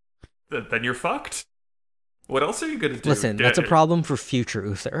 Then you're fucked. What else are you gonna do? Listen, that's a problem for future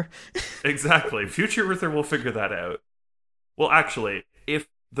Uther. Exactly. Future Uther will figure that out. Well, actually, if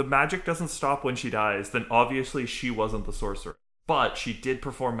the magic doesn't stop when she dies, then obviously she wasn't the sorcerer. But she did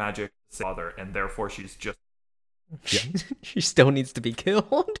perform magic to save her father, and therefore she's just... She still needs to be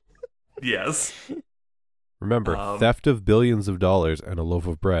killed. Yes. Remember, theft of billions of dollars and a loaf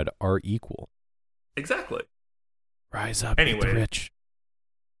of bread are equal. Exactly. Rise up, the rich.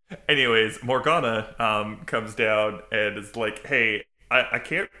 Anyways, Morgana comes down and is like, hey, I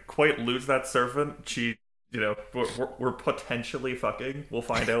can't quite lose that servant. She, we're potentially fucking. We'll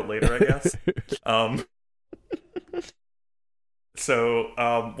find out later, I guess. So,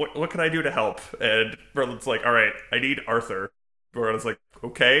 what can I do to help? And Merlin's like, all right, I need Arthur. Morgana's like,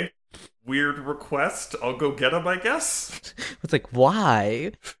 okay, weird request. I'll go get him, I guess. It's like,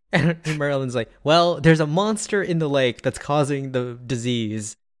 why? And Merlin's like, well, there's a monster in the lake that's causing the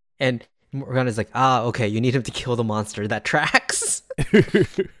disease. And Morgana's like, okay, you need him to kill the monster. That tracks.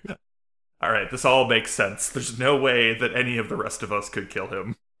 All right, this all makes sense. There's no way that any of the rest of us could kill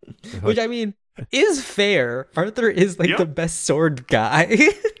him. Which, I mean, is fair. Arthur is the best sword guy.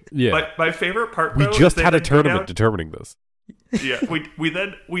 Yeah. But my favorite part, we just had a tournament determining this. Yeah, we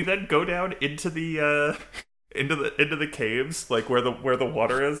then go down into the into the caves, like where the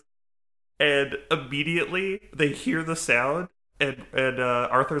water is, and immediately they hear the sound, and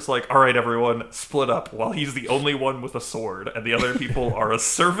Arthur's like, all right, everyone, split up, while he's the only one with a sword, and the other people are a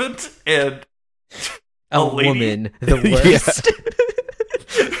servant and A lady. woman, the worst.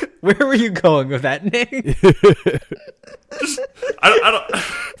 Where were you going with that name? I don't.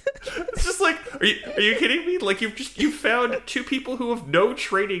 It's just like, are you kidding me? Like you found two people who have no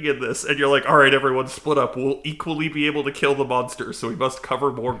training in this, and you're like, all right, everyone, split up. We'll equally be able to kill the monster, so we must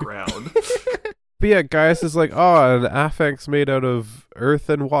cover more ground. But yeah, Gaius is like, oh, an affix made out of earth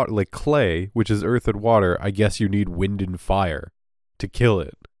and water, like clay, which is earth and water. I guess you need wind and fire to kill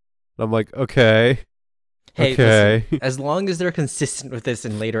it. And I'm like, okay. Hey, okay. listen, as long as they're consistent with this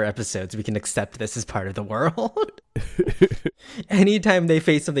in later episodes, we can accept this as part of the world. Anytime they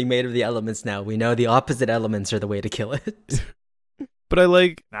face something made of the elements now, we know the opposite elements are the way to kill it. But I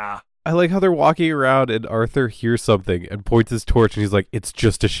like Nah. how they're walking around and Arthur hears something and points his torch and he's like, it's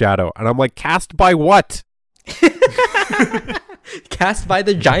just a shadow. And I'm like, cast by what? Cast by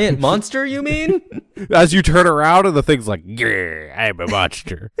the giant monster, you mean? As you turn around and the thing's like, yeah, I'm a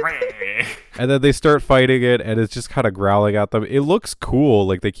monster. And then they start fighting it and it's just kind of growling at them. It looks cool.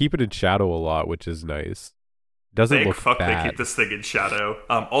 Like they keep it in shadow a lot, which is nice. Doesn't Thank look fuck bad. they keep this thing in shadow.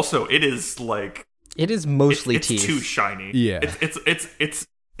 Also, it is like It is mostly it's teeth. too shiny. Yeah.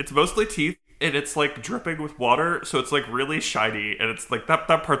 It's mostly teeth, and it's like dripping with water, so it's like really shiny, and it's like that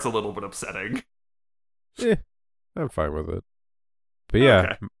part's a little bit upsetting. I'm fine with it. But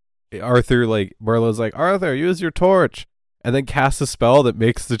yeah, Okay. Arthur, like, Merlin's like, Arthur, use your torch. And then casts a spell that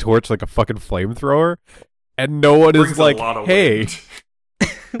makes the torch like a fucking flamethrower. And no one is Brings a like, lot of hey, wind.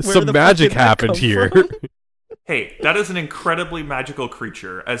 Where some the fuck magic did that happened come here. from? Hey, that is an incredibly magical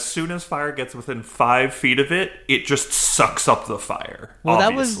creature. As soon as fire gets within 5 feet of it, it just sucks up the fire. Well,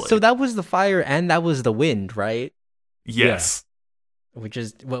 obviously. that was the fire and that was the wind, right? Yes. Which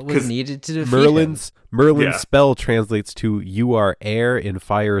is what was 'Cause needed to defeat Merlin's Yeah. spell translates to you are air in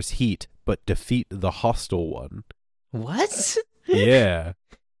fire's heat, but defeat the hostile one. him. What? Yeah.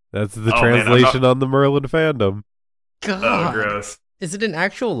 That's the Oh, man, I'm translation on the Merlin fandom. God. Oh, gross. Is it an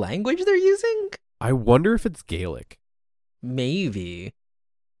actual language they're using? I wonder if it's Gaelic. Maybe.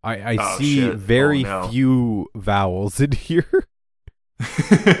 I Oh, see shit. very Oh, no. few vowels in here.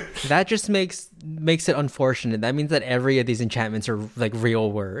 That just makes it unfortunate. That means that every of these enchantments are like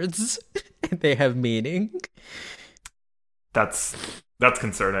real words. They have meaning. That's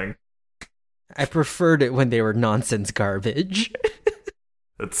concerning. I preferred it when they were nonsense garbage.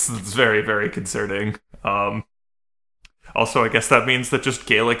 It's very, very concerning. Also, I guess that means that just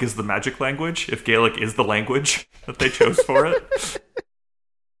Gaelic is the magic language, if Gaelic is the language that they chose for it.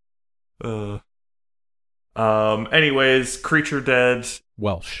 Anyways, creature dead.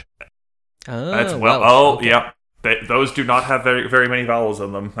 Welsh. Oh, That's okay. yeah. Those do not have very, very many vowels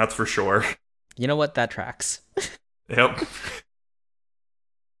in them, that's for sure. You know what? That tracks. Yep.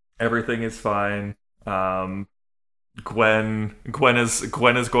 Everything is fine. Gwen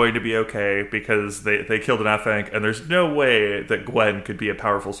is going to be okay because they killed an Afank, and there's no way that Gwen could be a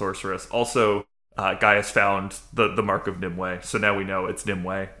powerful sorceress. Also, Gaius found the mark of Nimue, so now we know it's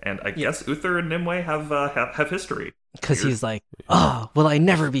Nimue, and I guess Uther and Nimue have history. Because Weird. he's like, oh, will I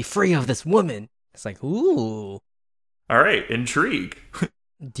never be free of this woman? It's like, ooh. All right, intrigue.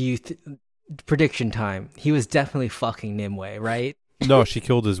 Do you prediction time? He was definitely fucking Nimue, right? No, she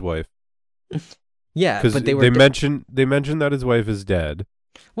killed his wife. Yeah, Because but they mentioned that his wife is dead.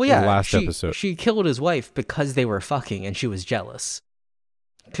 well, yeah, the last episode. She killed his wife because they were fucking, and she was jealous.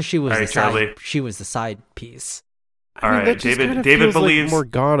 Because she was All right, Charlie. she was the side piece. All right, that just David- kinda David feels like believes-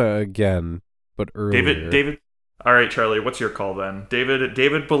 Morgana again, but earlier. David. All right, Charlie. What's your call then?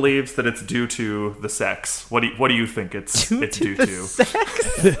 David believes that it's due to the sex. What do you think it's due the to?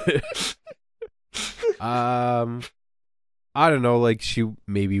 sex? I don't know. Like she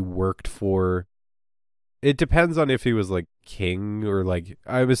maybe worked for. It depends on if he was like king or like.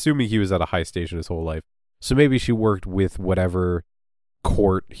 I'm assuming he was at a high station his whole life, so maybe she worked with whatever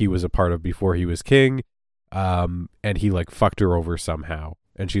court he was a part of before he was king. And he like fucked her over somehow,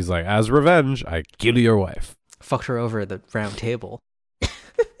 and she's like, as revenge, I kill your wife. Fucked her over at the round table.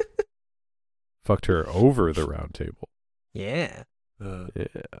 Fucked her over the round table. Yeah. Yeah.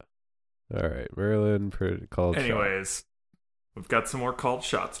 All right, Merlin called. Anyways, we've got some more called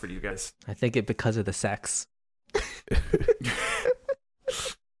shots for you guys. I think it because of the sex.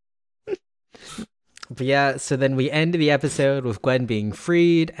 But yeah, so then we end the episode with Gwen being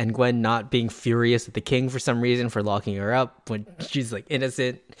freed and Gwen not being furious at the king for some reason for locking her up when she's like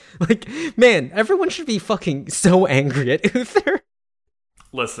innocent. Like, man, everyone should be fucking so angry at Uther.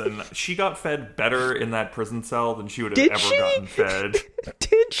 Listen, she got fed better in that prison cell than she would have Did ever she? gotten fed.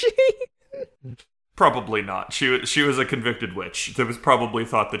 Did she? Probably not. She was a convicted witch. There was probably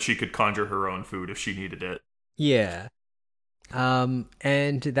thought that she could conjure her own food if she needed it. Yeah.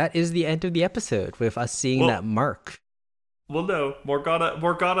 And that is the end of the episode with us seeing that mark. Well, no,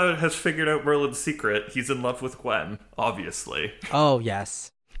 Morgana has figured out Merlin's secret. He's in love with Gwen, obviously. Oh,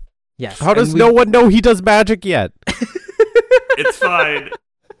 yes. Yes. How does no one know he does magic yet? It's fine.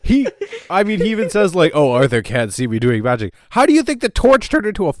 He even says, like, oh, Arthur can't see me doing magic. How do you think the torch turned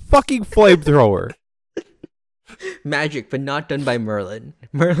into a fucking flamethrower? Magic, but not done by Merlin.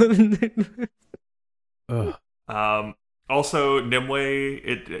 Merlin. Also,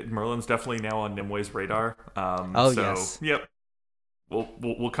 Nimue. Merlin's definitely now on Nimwe's radar. Yes. Yep.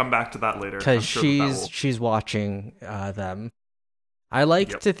 We'll come back to that later Because she's watching them. I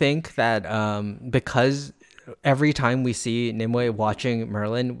like to think that because every time we see Nimue watching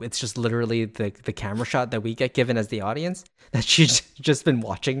Merlin, it's just literally the camera shot that we get given as the audience, that she's just been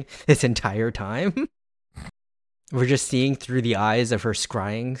watching this entire time. We're just seeing through the eyes of her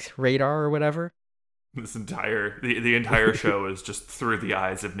scrying radar or whatever. This the entire show is just through the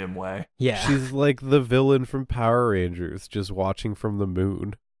eyes of Nimue. Yeah. She's like the villain from Power Rangers, just watching from the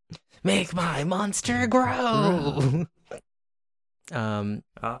moon. Make my monster grow!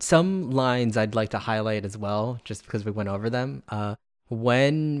 Some lines I'd like to highlight as well, just because we went over them.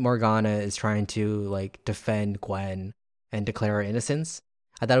 When Morgana is trying to like defend Gwen and declare her innocence,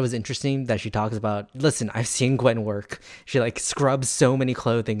 I thought it was interesting that she talks about, listen, I've seen Gwen work. She like scrubs so many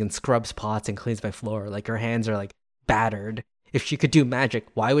clothing and scrubs pots and cleans my floor. Like her hands are like battered. If she could do magic,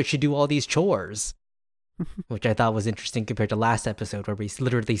 why would she do all these chores? Which I thought was interesting compared to last episode where we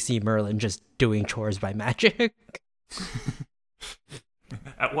literally see Merlin just doing chores by magic.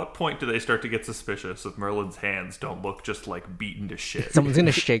 At what point do they start to get suspicious if Merlin's hands don't look just like beaten to shit? Someone's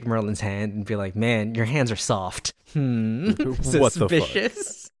gonna shake Merlin's hand and be like, man, your hands are soft. What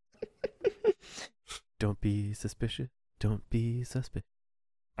Suspicious. the fuck? Don't be suspicious. Don't be suspicious.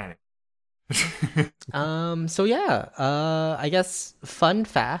 So yeah, I guess fun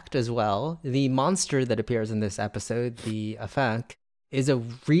fact as well, the monster that appears in this episode, the Afank, is a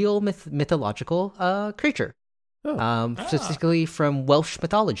real mythological creature. Specifically from Welsh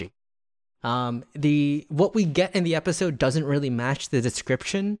mythology. What we get in the episode doesn't really match the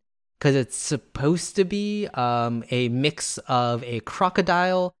description because it's supposed to be a mix of a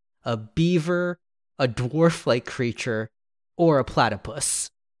crocodile, a beaver, a dwarf-like creature, or a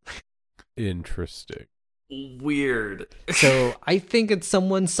platypus. Interesting. Weird. So I think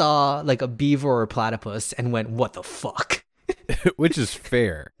someone saw like a beaver or a platypus and went, "What the fuck?" Which is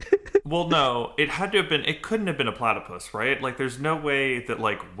fair. Well, no, it couldn't have been a platypus, right? Like, there's no way that,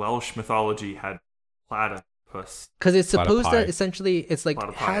 like, Welsh mythology had platypus. Because it's supposed that essentially, it's like,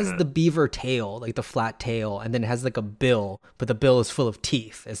 Platypi has the beaver tail, like the flat tail, and then it has like a bill, but the bill is full of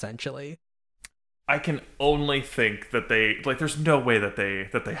teeth, essentially. I can only think that there's no way that they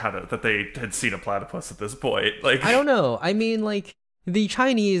had seen a platypus at this point. Like, I don't know. I mean, like, the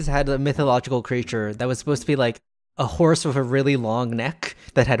Chinese had a mythological creature that was supposed to be like a horse with a really long neck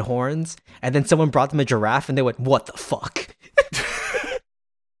that had horns, and then someone brought them a giraffe and they went, "What the fuck?"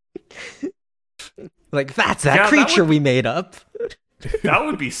 Like, that's that creature we made up. That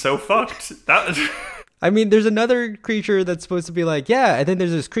would be so fucked. I mean, there's another creature that's supposed to be like, yeah, and then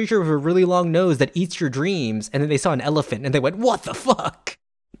there's this creature with a really long nose that eats your dreams, and then they saw an elephant and they went, "What the fuck?"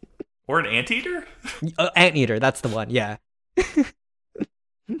 Or an anteater? Anteater, that's the one, yeah.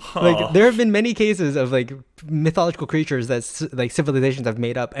 Like, there have been many cases of like mythological creatures that like civilizations have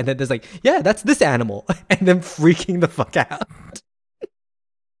made up, and then there's like, yeah, that's this animal, and then freaking the fuck out.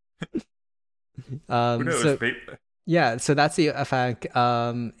 Who knows? So that's the effect.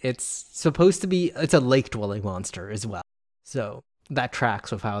 It's supposed to be, it's a lake dwelling monster as well, so that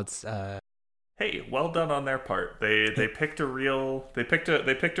tracks with how it's. Hey, well done on their part. They picked a real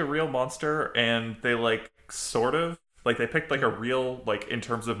monster, and they like sort of. Like, they picked, like, a real, like, in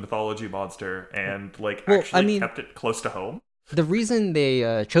terms of mythology monster, and, like, kept it close to home. The reason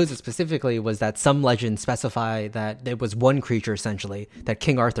they chose it specifically was that some legends specify that it was one creature, essentially, that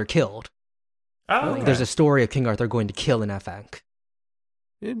King Arthur killed. Oh, okay. There's a story of King Arthur going to kill an Afank.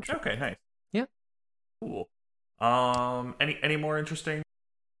 Okay, nice. Yeah. Cool. Any more interesting?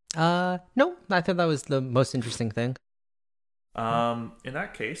 No, I thought that was the most interesting thing. In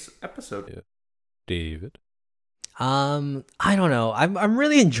that case, episode. Yeah. David. I don't know. I'm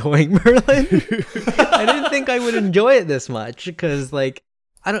really enjoying Merlin. I didn't think I would enjoy it this much because, like,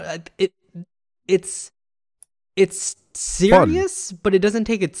 it's serious, but it doesn't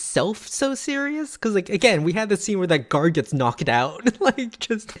take itself so serious. Because, like, again, we had the scene where that guard gets knocked out, like,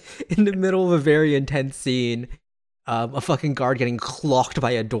 just in the middle of a very intense scene, a fucking guard getting clocked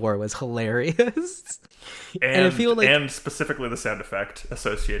by a door was hilarious. And I feel like, and specifically the sound effect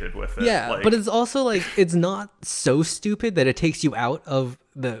associated with it. yeah, like, but it's also like it's not so stupid that it takes you out of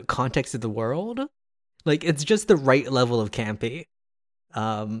the context of the world. Like it's just the right level of campy.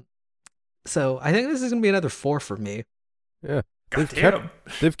 So I think this is gonna be another 4 for me. Yeah. goddamn.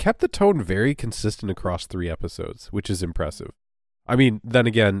 They've kept the tone very consistent across 3 episodes, which is impressive. I mean, then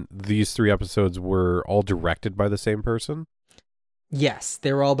again, these 3 episodes were all directed by the same person. Yes,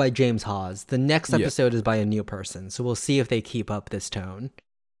 they were all by James Hawes. The next Yeah. episode is by a new person, so we'll see if they keep up this tone.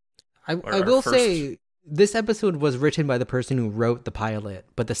 I Our will first- say this episode was written by the person who wrote the pilot,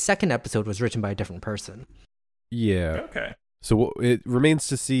 but the second episode was written by a different person. Yeah. Okay. So it remains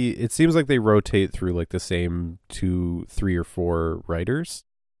to see. It seems like they rotate through like the same 2, 3, or 4 writers.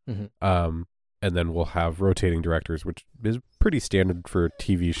 Mhm. And then we'll have rotating directors, which is pretty standard for a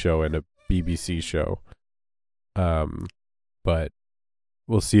TV show and a BBC show. But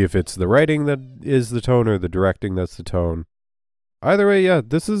we'll see if it's the writing that is the tone or the directing that's the tone. Either way, I'm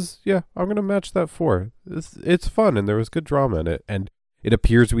going to match that 4. It's fun, and there was good drama in it. And it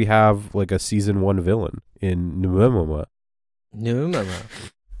appears we have like a season 1 villain in Numemama. No.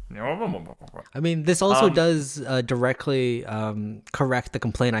 I mean, this also does directly correct the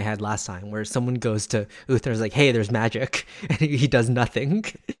complaint I had last time, where someone goes to Uther and is like, hey, there's magic, and he does nothing.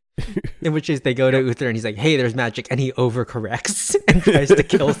 In which case they go to Uther and he's like, hey, there's magic, and he overcorrects and tries to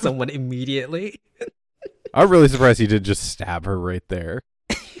kill someone immediately. I'm really surprised he did just stab her right there.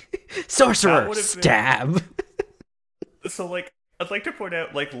 Sorcerer, would've stab! So, like, I'd like to point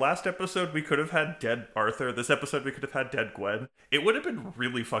out, like, last episode we could have had dead Arthur. This episode we could have had dead Gwen. It would have been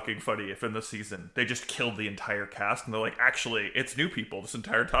really fucking funny if in the season they just killed the entire cast and they're like, actually, it's new people this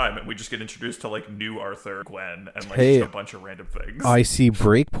entire time, and we just get introduced to, like, new Arthur, Gwen, and, like, Hey, just a bunch of random things. I see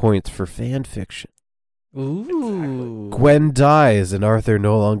breakpoints for fan fiction. Ooh. Gwen dies, and Arthur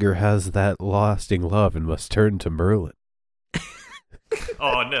no longer has that lasting love and must turn to Merlin.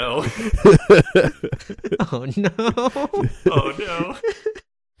 Oh, no. Oh, no. Oh, no.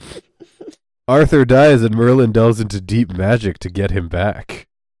 Arthur dies, and Merlin delves into deep magic to get him back.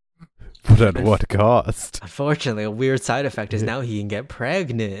 But at what cost? Unfortunately, a weird side effect is now he can get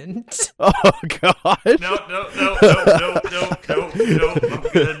pregnant. Oh, God. No, I'm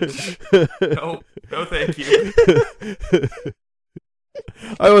good. No, thank you.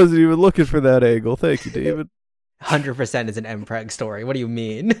 I wasn't even looking for that angle. Thank you, David. 100% is an M-Preg story. What do you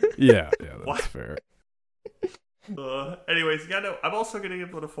mean? Yeah, that's What? fair. Anyways, yeah, no, I'm also gonna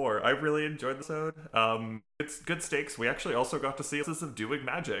give it a 4. I really enjoyed the episode. It's good stakes. We actually also got to see instances of doing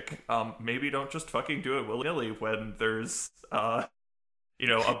magic. Maybe don't just fucking do it willy-nilly when there's, a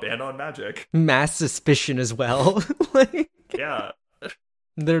ban on magic. Mass suspicion as well. Like, Yeah.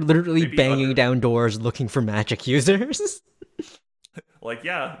 they're literally Maybe banging down doors looking for magic users. Like,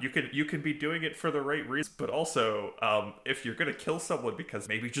 yeah, you can be doing it for the right reason, but also, if you're gonna kill someone, because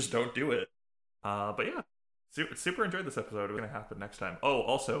maybe just don't do it. But yeah, super enjoyed this episode. It's gonna happen next time. Oh,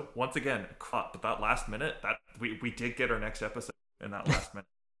 also, once again, but that last minute, that we did get our next episode in that last minute.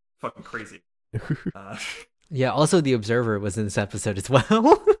 Fucking crazy. Yeah, also the Observer was in this episode as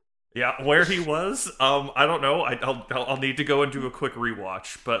well. Yeah, where he was, I don't know. I'll need to go and do a quick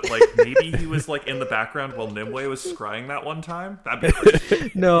rewatch. But like, maybe he was like in the background while Nimue was scrying that one time. That'd be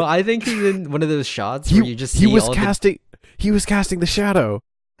pretty. No, I think he's in one of those shots where you just see he was all casting. He was casting the shadow.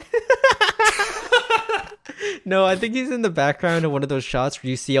 No, I think he's in the background of one of those shots where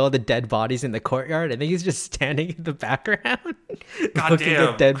you see all the dead bodies in the courtyard. I think he's just standing in the background looking damn.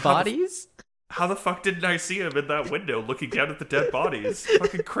 at dead bodies. How the fuck didn't I see him in that window looking down at the dead bodies?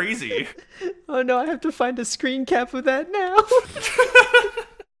 Fucking crazy. Oh no, I have to find a screen cap of that now.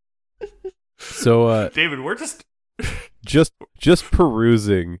 So, David, we're just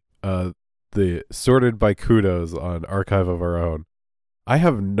perusing the sorted by kudos on Archive of Our Own. I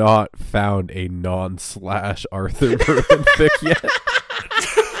have not found a non-slash Arthur Merlin fic yet.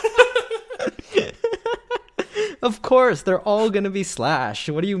 Of course, they're all gonna be slash.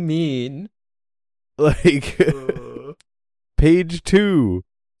 What do you mean? Like, page 2,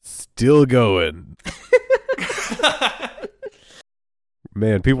 still going.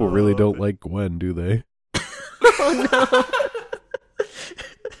 Man, people really don't like Gwen, do they? Oh no.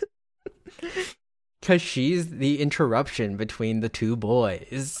 Because she's the interruption between the two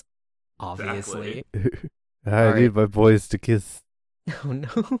boys. Obviously. I All need right. my boys to kiss. Oh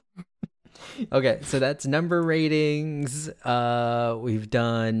no. Okay, so that's number ratings. We've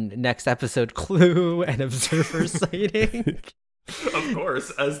done next episode clue and observer sighting. Of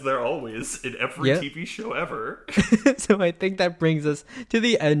course, as they're always in every Yep. TV show ever. So I think that brings us to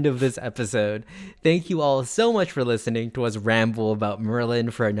the end of this episode. Thank you all so much for listening to us ramble about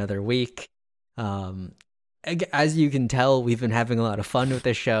Merlin for another week. As you can tell, we've been having a lot of fun with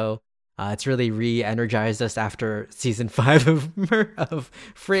this show. It's really re-energized us after season 5 of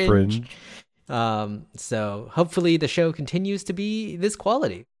Fringe. So hopefully the show continues to be this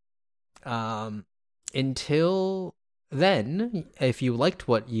quality. Until then, if you liked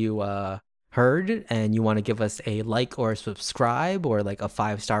what you heard and you want to give us a like or a subscribe or like a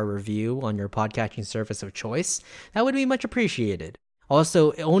 5-star review on your podcasting service of choice, that would be much appreciated.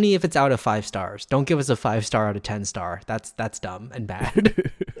 Also, only if it's out of 5 stars. Don't give us a 5-star out of 10-star. That's dumb and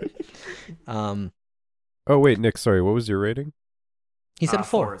bad. Oh wait, Nick, sorry, what was your rating? He said a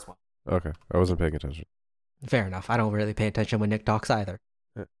 4. as well. Okay, I wasn't paying attention. Fair enough. I don't really pay attention when Nick talks either.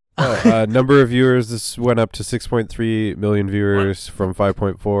 Number of viewers, this went up to 6.3 million viewers from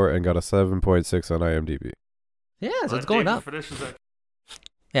 5.4 and got a 7.6 on IMDb. Yeah, so it's going up. Finishes that.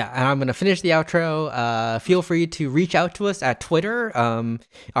 Yeah, and I'm going to finish the outro. Feel free to reach out to us at Twitter,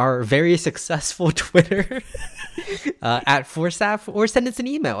 our very successful Twitter, at Forsaaf, or send us an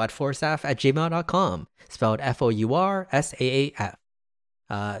email at forsaaf@gmail.com, spelled FOURSAAF.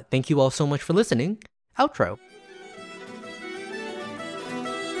 Thank you all so much for listening. Outro.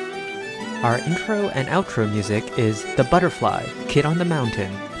 Our intro and outro music is The Butterfly, Kid on the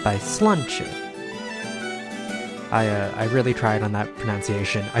Mountain by Slunch. I really tried on that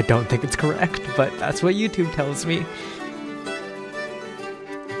pronunciation. I don't think it's correct, but that's what YouTube tells me.